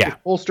concerned. Yeah.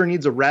 If Polster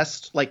needs a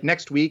rest, like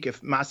next week, if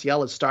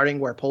Maciel is starting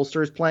where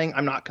Polster is playing,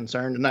 I'm not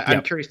concerned. And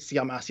I'm curious to see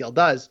how Maciel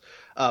does.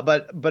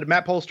 But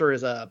Matt Polster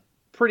is a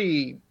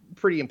pretty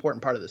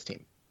important part of this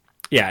team.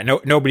 Yeah,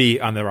 nobody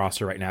on the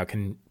roster right now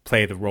can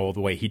play the role the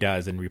way he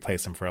does and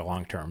replace him for a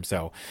long term.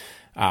 So,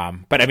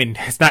 but I mean,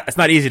 it's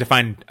not easy to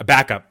find a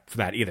backup for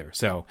that either.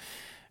 So,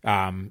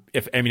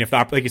 if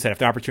like you said, if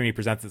the opportunity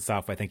presents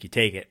itself, I think you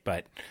take it.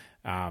 But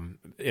in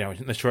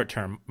the short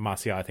term,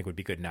 Maciel I think would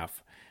be good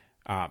enough.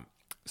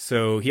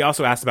 So he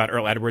also asked about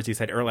Earl Edwards. He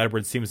said Earl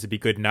Edwards seems to be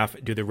good enough.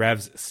 Do the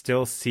Revs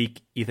still seek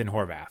Ethan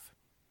Horvath?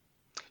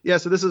 Yeah,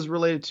 so this is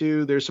related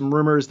to, there's some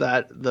rumors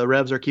that the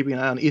Revs are keeping an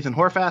eye on Ethan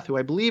Horvath, who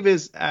I believe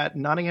is at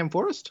Nottingham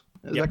Forest.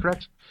 Is that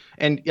correct?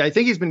 And I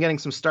think he's been getting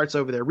some starts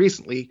over there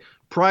recently.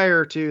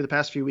 Prior to the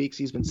past few weeks,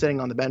 he's been sitting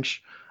on the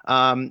bench.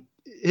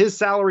 His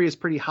salary is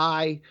pretty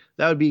high.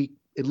 That would be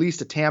at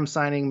least a TAM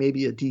signing,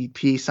 maybe a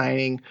DP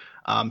signing.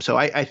 So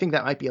I think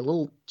that might be a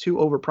little too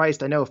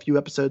overpriced. I know a few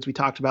episodes we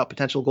talked about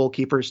potential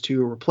goalkeepers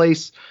to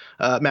replace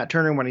Matt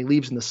Turner when he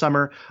leaves in the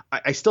summer.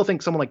 I still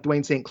think someone like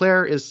Dwayne St.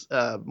 Clair is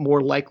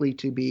more likely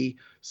to be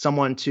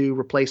someone to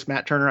replace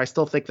Matt Turner. I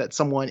still think that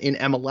someone in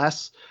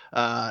MLS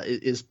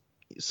is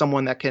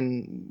someone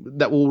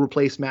that will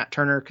replace Matt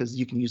Turner because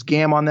you can use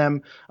GAM on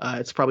them.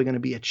 It's probably going to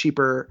be a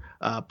cheaper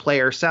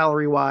player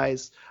salary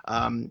wise.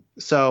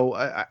 So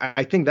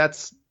I think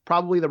that's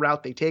probably the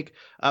route they take.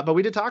 But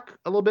we did talk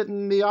a little bit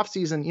in the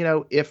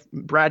offseason, if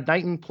Brad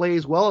Knighton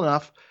plays well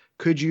enough,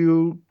 could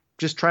you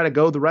just try to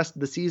go the rest of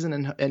the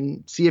season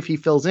and see if he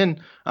fills in?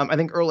 I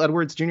think Earl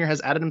Edwards Jr.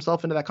 has added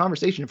himself into that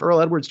conversation. If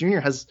Earl Edwards Jr.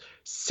 has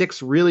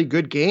 6 really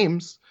good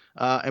games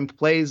and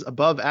plays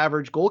above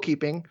average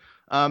goalkeeping,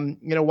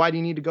 why do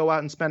you need to go out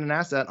and spend an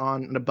asset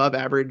on an above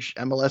average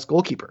MLS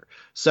goalkeeper?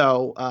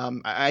 So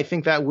I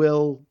think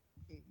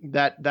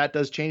that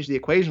does change the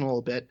equation a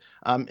little bit.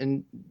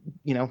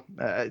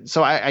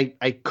 So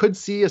I could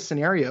see a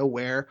scenario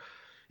where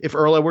if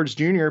Earl Edwards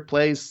Jr.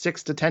 plays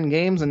 6 to 10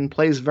 games and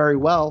plays very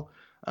well,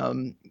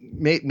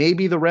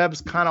 maybe the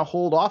Revs kind of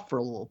hold off for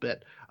a little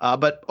bit.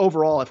 But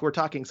overall, if we're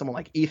talking someone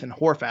like Ethan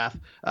Horvath,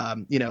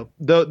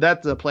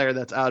 that's a player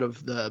that's out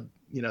of the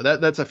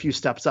that's a few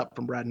steps up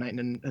from Brad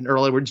Knighton and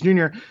Earl Edwards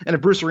Jr. And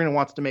if Bruce Arena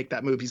wants to make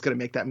that move, he's going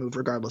to make that move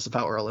regardless of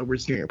how Earl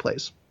Edwards Jr.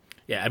 plays.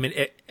 Yeah, I mean,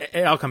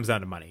 it all comes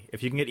down to money.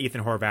 If you can get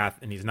Ethan Horvath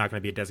and he's not going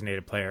to be a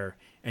designated player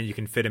and you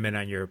can fit him in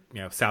on your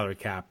salary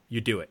cap, you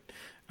do it.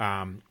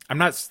 I'm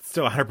not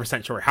still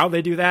 100% sure how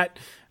they do that,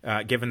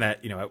 given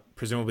that,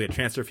 presumably a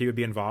transfer fee would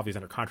be involved. He's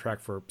under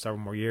contract for several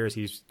more years.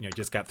 He's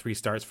just got 3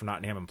 starts for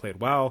Nottingham and played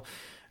well.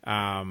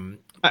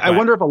 I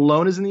wonder if a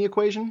loan is in the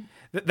equation.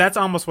 That's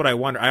almost what I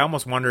wonder. I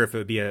almost wonder if it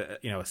would be a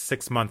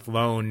 6-month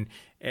loan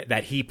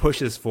that he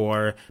pushes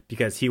for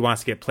because he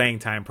wants to get playing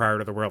time prior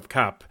to the World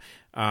Cup.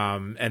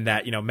 And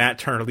that, Matt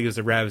Turner leaves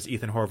the Revs,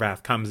 Ethan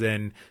Horvath comes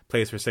in,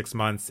 plays for 6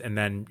 months, and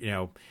then,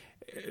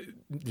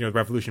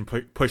 Revolution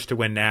push to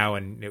win now,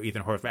 and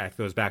Ethan Horvath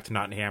goes back to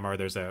Nottingham, or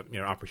there's a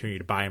opportunity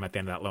to buy him at the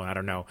end of that loan. I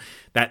don't know.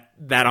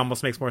 That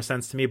almost makes more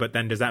sense to me, but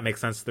then does that make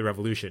sense to the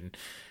Revolution?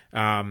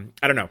 I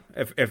don't know.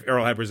 If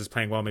Earl Edwards is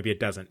playing well, maybe it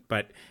doesn't.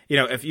 But,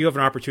 if you have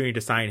an opportunity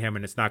to sign him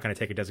and it's not going to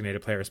take a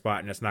designated player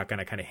spot and it's not going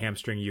to kind of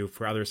hamstring you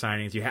for other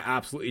signings, you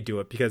absolutely do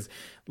it because,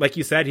 like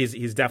you said,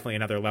 he's definitely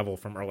another level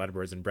from Earl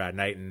Edwards and Brad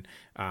Knighton,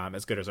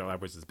 as good as Earl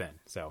Edwards has been.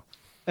 So,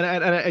 and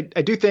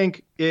I do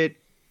think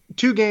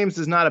 2 games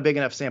is not a big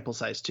enough sample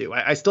size too.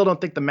 I still don't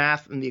think the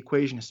math and the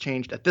equation has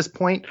changed at this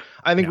point.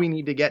 I think we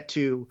need to get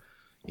to,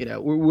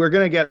 we're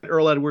going to get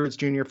Earl Edwards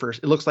Jr.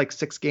 first. It looks like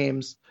 6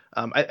 games.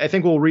 I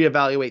think we'll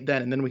reevaluate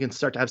then, and then we can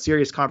start to have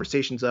serious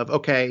conversations of,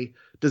 okay,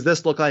 does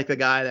this look like the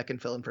guy that can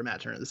fill in for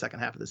Matt Turner the second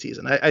half of the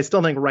season? I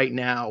still think right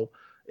now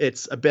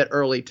it's a bit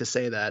early to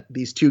say that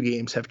these 2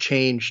 games have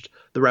changed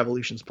the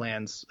Revolution's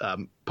plans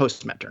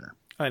post Matt Turner.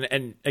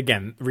 And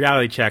again,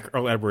 reality check,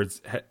 Earl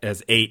Edwards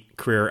has 8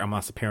 career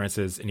MLS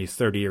appearances and he's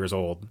 30 years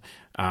old.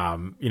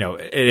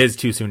 It is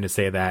too soon to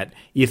say that.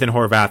 Ethan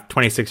Horvath,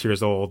 26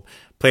 years old,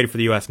 played for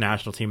the U.S.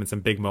 national team in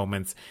some big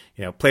moments,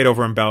 played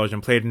over in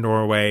Belgium, played in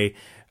Norway,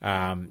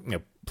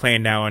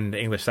 playing now in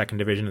the English second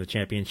division of the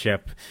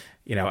championship.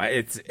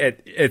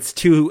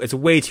 It's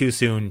way too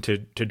soon to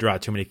draw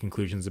too many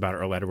conclusions about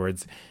Earl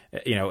Edwards.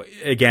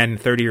 Again,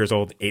 30 years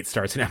old, 8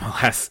 starts in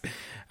MLS.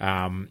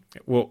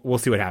 We'll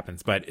see what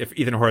happens. But if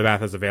Ethan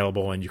Horvath is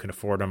available and you can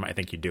afford him, I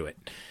think you do it.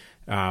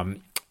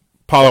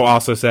 Paulo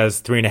also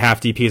says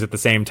 3.5 DPs at the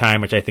same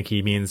time, which I think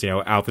he means,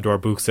 out the door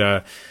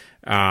Buxa,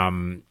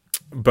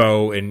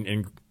 Bo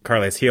and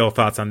Carles Heel.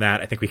 Thoughts on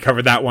that? I think we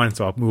covered that one,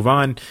 so I'll move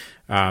on.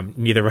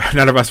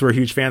 None of us were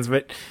huge fans of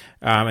it.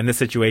 In this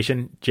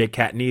situation, Jake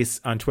Katniss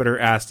on Twitter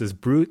asked, does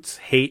Brutes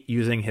hate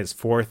using his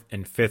 4th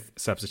and 5th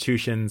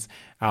substitutions?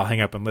 I'll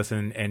hang up and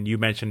listen. And you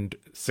mentioned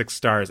 6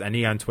 stars.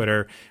 Any on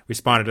Twitter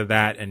responded to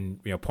that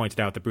and pointed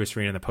out that Bruce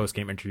Arena in the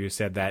post-game interview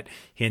said that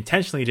he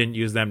intentionally didn't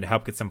use them to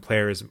help get some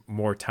players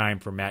more time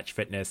for match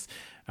fitness.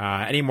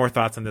 Any more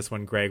thoughts on this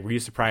one, Greg? Were you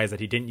surprised that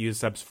he didn't use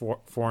subs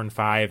 4 and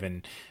 5,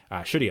 and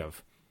should he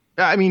have?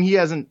 I mean, he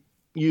hasn't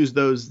used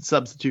those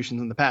substitutions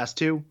in the past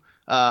too.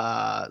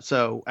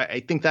 So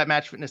I think that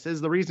match fitness is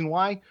the reason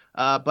why.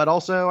 But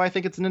also I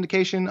think it's an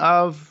indication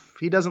of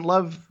he doesn't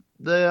love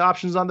the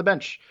options on the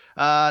bench.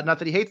 Not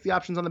that he hates the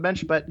options on the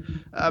bench, but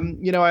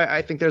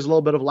I think there's a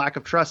little bit of lack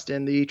of trust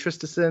in the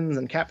Tristesons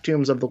and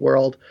Captooms of the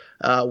world,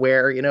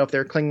 where, if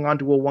they're clinging on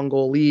to a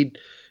 1-goal lead,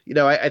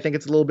 I think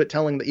it's a little bit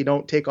telling that you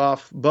don't take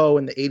off Bo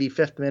in the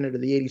 85th minute or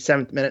the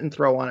 87th minute and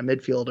throw on a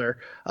midfielder.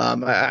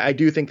 I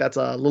do think that's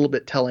a little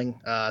bit telling.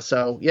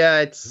 So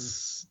yeah,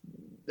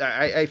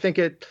 I think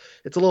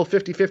it's a little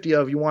 50-50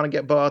 of you want to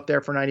get Bo out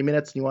there for 90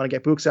 minutes and you want to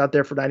get Books out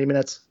there for 90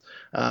 minutes.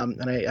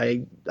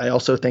 And I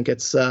also think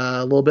it's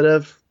a little bit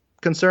of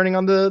concerning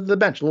on the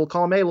bench, a little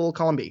column A, a little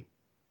column B.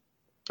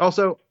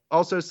 Also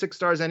 6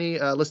 stars.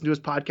 Listen to his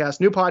podcast,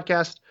 new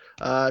podcast.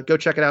 Go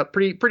check it out.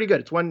 Pretty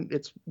good.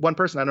 It's one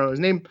person. I don't know his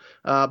name,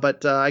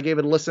 but I gave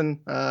it a listen.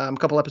 A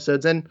couple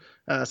episodes in.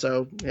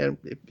 So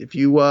if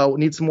you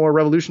need some more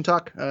Revolution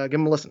talk, give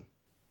him a listen.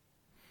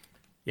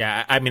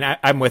 Yeah, I mean,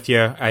 I'm with you.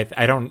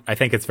 I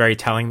think it's very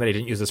telling that he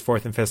didn't use his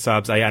 4th and 5th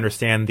subs. I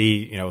understand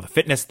the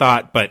fitness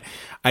thought, but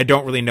I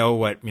don't really know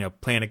what,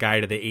 playing a guy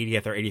to the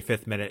 80th or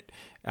 85th minute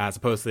as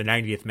opposed to the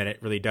 90th minute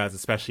really does,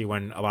 especially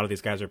when a lot of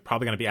these guys are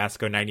probably going to be asked to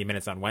go 90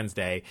 minutes on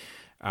Wednesday.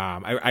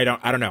 I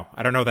don't know.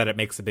 I don't know that it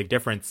makes a big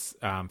difference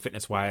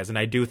fitness wise. And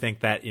I do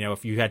think that,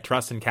 if you had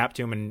trust in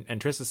Captoom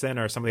and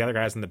Tristesen or some of the other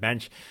guys on the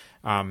bench,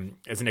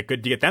 isn't it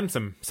good to get them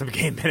some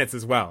game minutes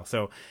as well?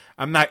 So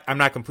I'm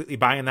not completely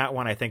buying that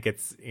one. I think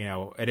it's,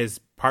 it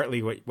is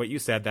partly what you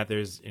said, that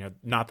there's,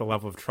 not the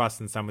level of trust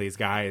in some of these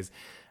guys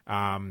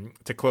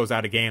to close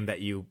out a game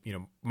that you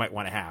might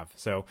want to have.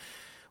 So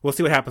we'll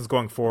see what happens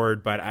going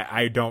forward, but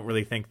I don't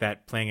really think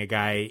that playing a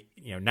guy,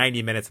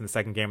 90 minutes in the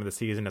second game of the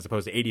season as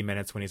opposed to 80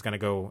 minutes when he's going to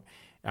go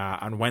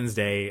on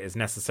Wednesday is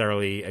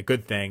necessarily a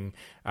good thing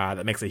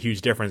that makes a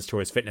huge difference to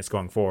his fitness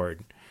going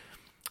forward.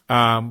 We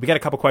got a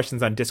couple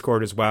questions on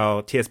Discord as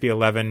well.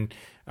 TSB11,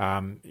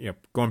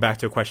 going back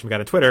to a question we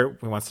got on Twitter,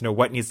 he wants to know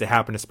what needs to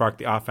happen to spark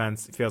the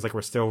offense. It feels like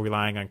we're still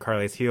relying on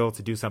Carles Heel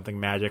to do something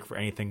magic for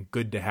anything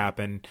good to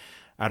happen.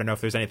 I don't know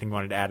if there's anything you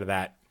wanted to add to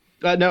that.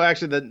 No,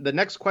 actually, the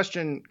next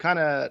question kind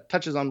of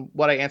touches on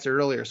what I answered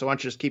earlier. So why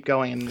don't you just keep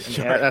going and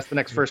Sure. that's the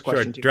next first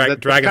question. Sure.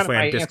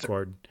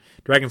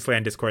 Dragonfly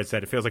on Discord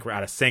said, it feels like we're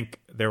out of sync.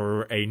 There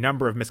were a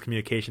number of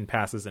miscommunication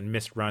passes and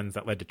missed runs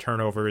that led to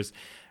turnovers.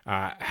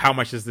 How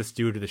much is this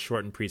due to the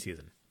shortened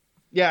preseason?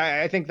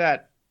 Yeah, I think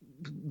that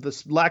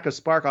this lack of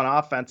spark on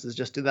offense is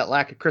just due to that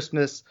lack of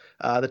crispness,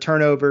 the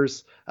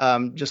turnovers,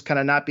 just kind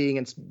of not being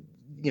in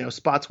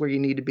spots where you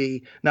need to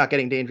be, not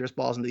getting dangerous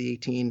balls into the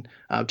 18,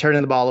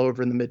 turning the ball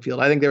over in the midfield.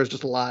 I think there was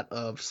just a lot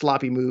of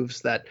sloppy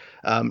moves that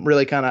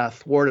really kind of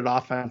thwarted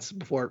offense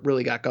before it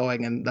really got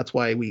going, and that's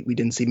why we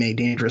didn't see many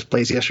dangerous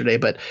plays yesterday.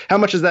 But how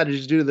much is that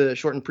is due to the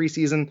shortened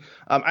preseason?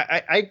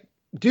 I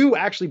do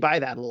actually buy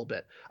that a little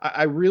bit.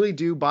 I really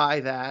do buy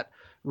that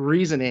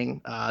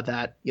reasoning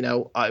that,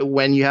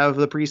 when you have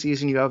the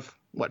preseason, you have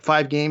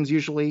 5 games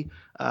usually.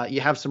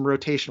 You have some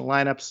rotational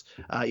lineups.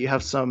 You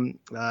have some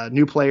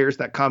new players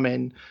that come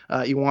in.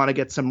 You want to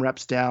get some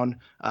reps down.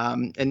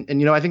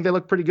 And I think they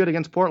look pretty good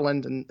against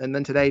Portland. And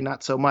then today,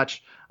 not so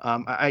much.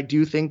 I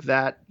do think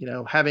that,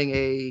 having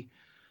a,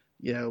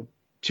 2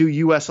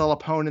 USL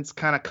opponents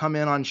kind of come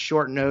in on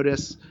short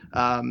notice,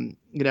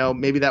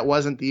 maybe that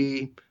wasn't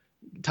the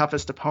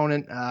toughest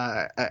opponent.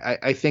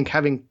 I think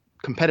having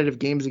competitive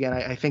games again,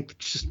 I think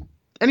just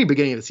any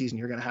beginning of the season,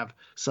 you're going to have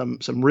some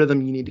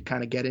rhythm you need to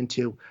kind of get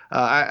into.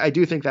 I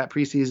do think that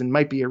preseason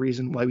might be a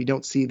reason why we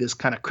don't see this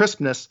kind of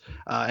crispness.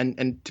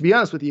 And to be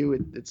honest with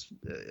you, it's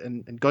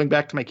going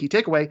back to my key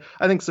takeaway,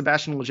 I think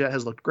Sebastian Lletget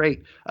has looked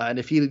great. And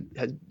if he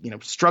had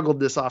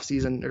struggled this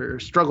offseason or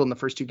struggled in the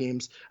first 2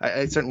 games,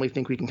 I certainly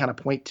think we can kind of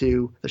point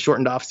to the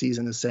shortened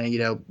offseason as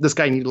saying, this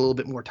guy needed a little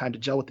bit more time to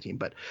gel with the team.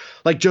 But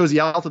like Jozy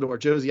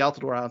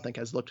Altidore, I don't think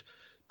has looked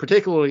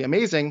particularly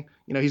amazing.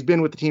 He's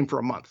been with the team for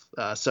a month.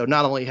 So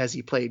not only has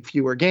he played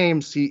fewer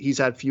games, he's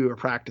had fewer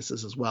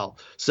practices as well.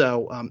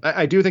 So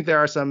I do think there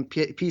are some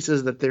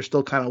pieces that they're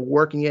still kind of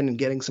working in and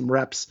getting some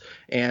reps.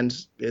 And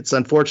it's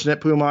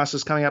unfortunate Pumas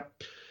is coming up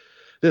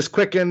this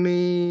quick in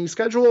the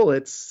schedule.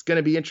 It's going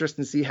to be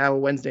interesting to see how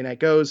Wednesday night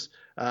goes.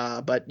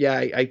 But yeah,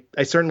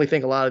 I certainly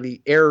think a lot of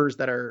the errors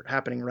that are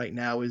happening right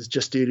now is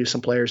just due to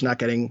some players not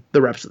getting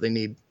the reps that they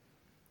need.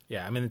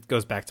 Yeah, I mean, it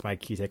goes back to my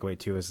key takeaway,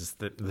 too, is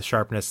that the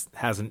sharpness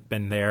hasn't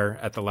been there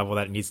at the level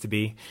that it needs to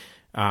be.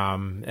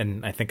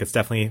 And I think it's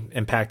definitely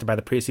impacted by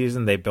the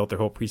preseason. They built their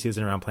whole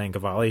preseason around playing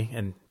Cavalli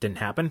and didn't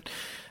happen.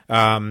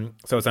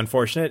 So it's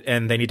unfortunate,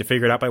 and they need to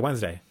figure it out by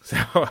Wednesday.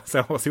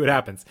 So we'll see what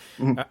happens.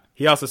 Mm-hmm.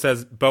 He also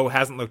says Bo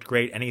hasn't looked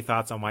great. Any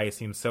thoughts on why he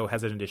seems so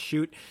hesitant to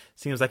shoot?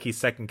 Seems like he's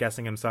second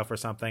guessing himself or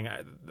something.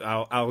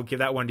 I'll give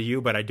that one to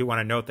you, but I do want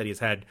to note that he's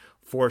had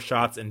 4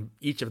 shots in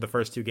each of the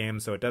first 2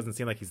 games, so it doesn't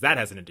seem like he's that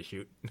hesitant to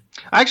shoot.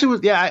 I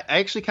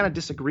actually kind of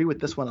disagree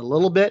with this one a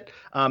little bit.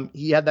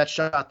 He had that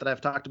shot that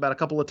I've talked about a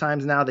couple of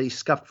times now that he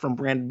scuffed from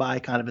Brandon Bye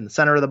kind of in the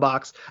center of the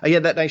box. He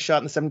had that nice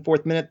shot in the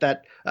 74th minute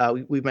that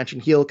we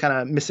mentioned Heel kind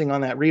of missing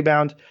on that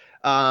rebound.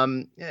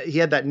 He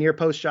had that near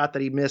post shot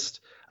that he missed.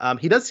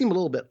 He does seem a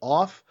little bit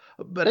off,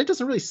 but it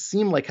doesn't really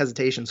seem like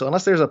hesitation. So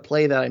unless there's a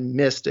play that I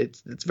missed,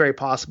 it's very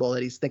possible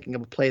that he's thinking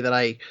of a play that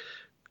I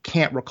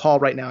can't recall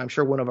right now. I'm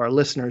sure one of our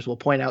listeners will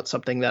point out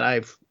something that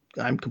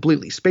I'm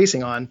completely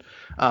spacing on.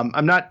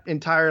 I'm not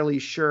entirely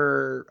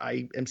sure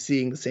I am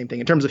seeing the same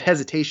thing in terms of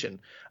hesitation.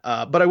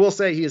 But I will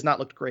say he has not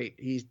looked great.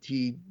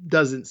 He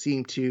doesn't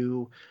seem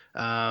to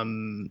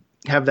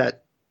have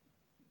that.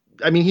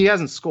 I mean, he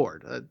hasn't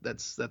scored.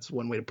 That's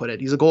one way to put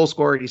it. He's a goal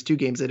scorer. He's 2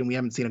 games in, and we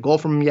haven't seen a goal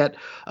from him yet.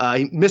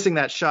 Missing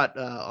that shot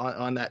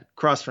on that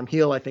cross from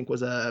Heel, I think,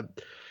 was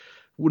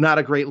not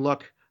a great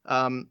look.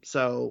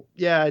 So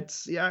yeah,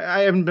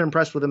 I haven't been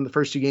impressed with him the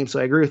first 2 games, so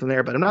I agree with him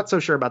there. But I'm not so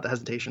sure about the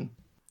hesitation.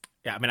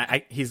 Yeah, I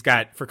mean, he's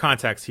got, for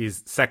context,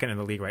 he's second in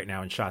the league right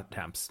now in shot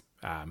attempts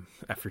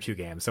after 2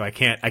 games. So I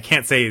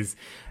can't say he's,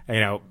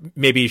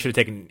 maybe he should have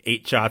taken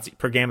 8 shots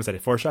per game instead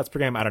of 4 shots per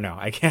game. I don't know.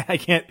 I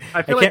can't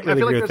really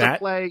agree with that. A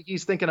play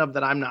he's thinking of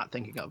that I'm not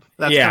thinking of.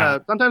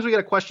 Sometimes we get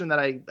a question that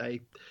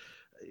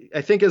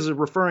I think is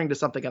referring to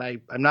something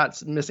and I'm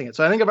not missing it.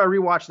 So I think if I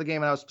rewatch the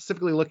game and I was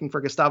specifically looking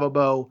for Gustavo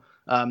Bo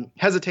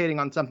hesitating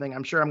on something,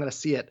 I'm sure I'm going to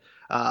see it.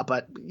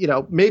 But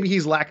maybe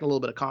he's lacking a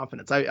little bit of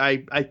confidence.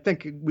 I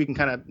think we can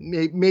kind of,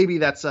 maybe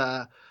that's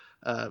a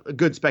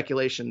good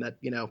speculation that,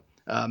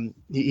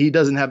 he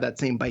doesn't have that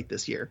same bite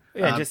this year.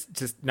 Yeah,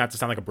 just not to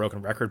sound like a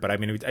broken record, but I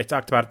mean, I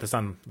talked about this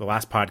on the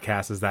last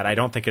podcast, is that I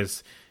don't think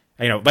is,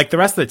 like the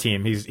rest of the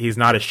team, he's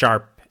not as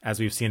sharp as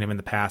we've seen him in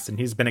the past. And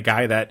he's been a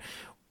guy that,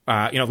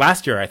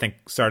 last year, I think,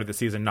 started the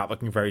season not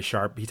looking very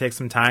sharp. He takes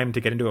some time to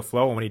get into a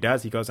flow, and when he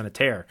does, he goes on a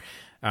tear.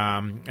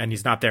 And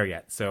he's not there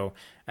yet. So,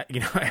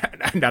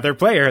 another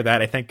player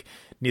that I think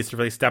needs to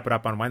really step it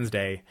up on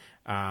Wednesday.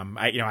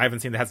 I haven't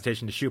seen the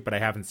hesitation to shoot, but I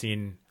haven't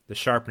seen the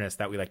sharpness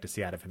that we like to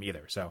see out of him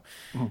either. So,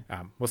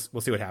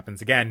 we'll see what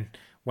happens. Again,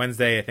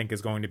 Wednesday, I think,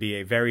 is going to be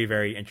a very,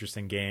 very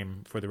interesting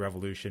game for the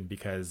Revolution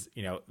because,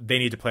 they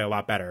need to play a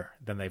lot better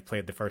than they've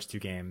played the first 2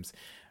 games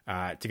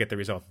to get the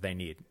result that they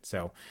need.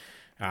 So,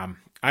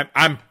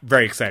 I'm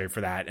very excited for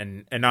that.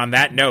 And on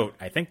that note,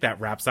 I think that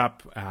wraps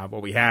up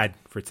what we had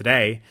for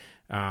today.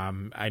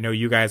 I know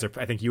you guys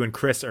I think you and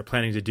Chris are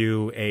planning to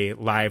do a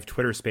live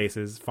Twitter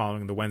Spaces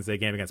following the Wednesday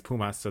game against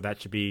Pumas, so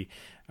that should be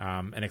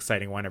an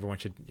exciting one. Everyone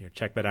should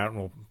check that out, and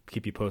we'll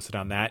keep you posted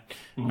on that.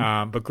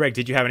 But Greg,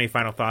 did you have any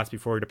final thoughts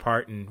before we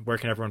depart, and where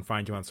can everyone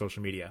find you on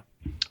social media?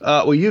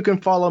 Well, you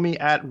can follow me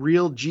at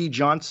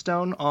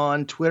RealGJohnstone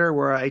on Twitter,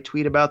 where I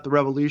tweet about the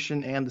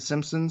Revolution and the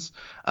Simpsons.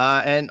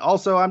 And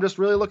also, I'm just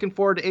really looking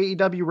forward to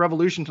AEW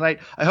Revolution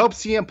tonight. I hope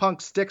CM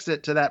Punk sticks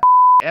it to that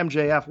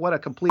MJF. What a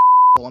complete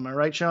am I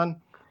right,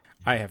 Sean?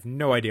 I have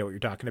no idea what you're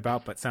talking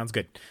about, but sounds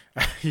good.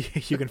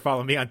 You can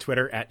follow me on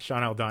Twitter at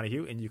Sean L.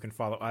 Donahue, and you can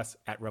follow us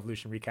at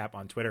Revolution Recap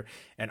on Twitter,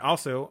 and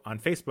also on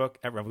Facebook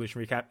at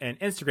Revolution Recap, and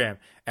Instagram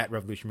at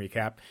Revolution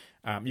Recap.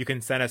 You can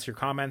send us your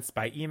comments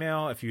by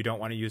email if you don't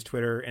want to use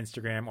Twitter,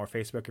 Instagram, or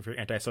Facebook if you're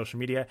anti-social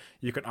media.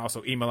 You can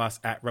also email us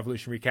at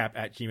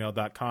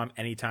revolutionrecap@gmail.com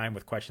anytime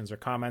with questions or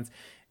comments.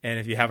 And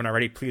if you haven't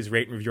already, please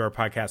rate and review our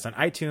podcast on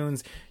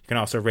iTunes. You can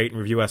also rate and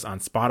review us on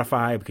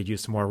Spotify. We could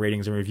use some more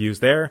ratings and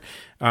reviews there,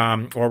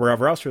 or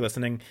wherever else you're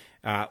listening.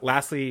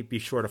 Lastly, be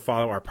sure to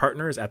follow our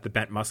partners at The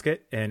Bent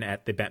Musket and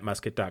at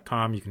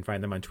thebentmusket.com. You can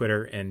find them on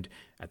Twitter and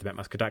at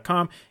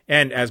thebentmusket.com.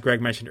 And as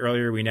Greg mentioned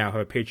earlier, we now have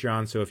a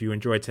Patreon. So if you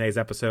enjoyed today's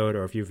episode,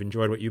 or if you've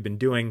enjoyed what you've been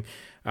doing,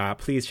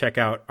 please check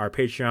out our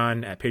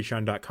Patreon at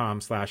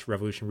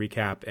patreon.com/Revolution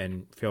Recap,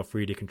 and feel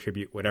free to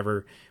contribute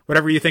whatever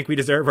you think we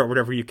deserve, or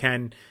whatever you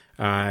can.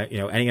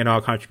 Any and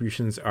all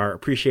contributions are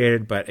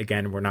appreciated, but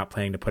again, we're not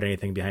planning to put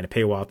anything behind a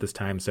paywall at this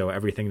time. So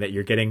everything that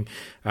you're getting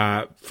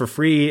for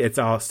free, it's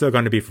all still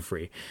going to be for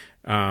free.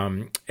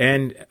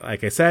 And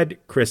like I said,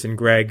 Chris and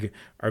Greg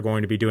are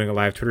going to be doing a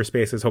live Twitter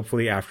Spaces,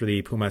 hopefully after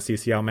the Puma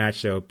CCL match.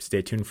 So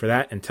stay tuned for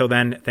that. Until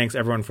then, thanks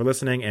everyone for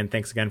listening, and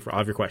thanks again for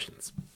all of your questions.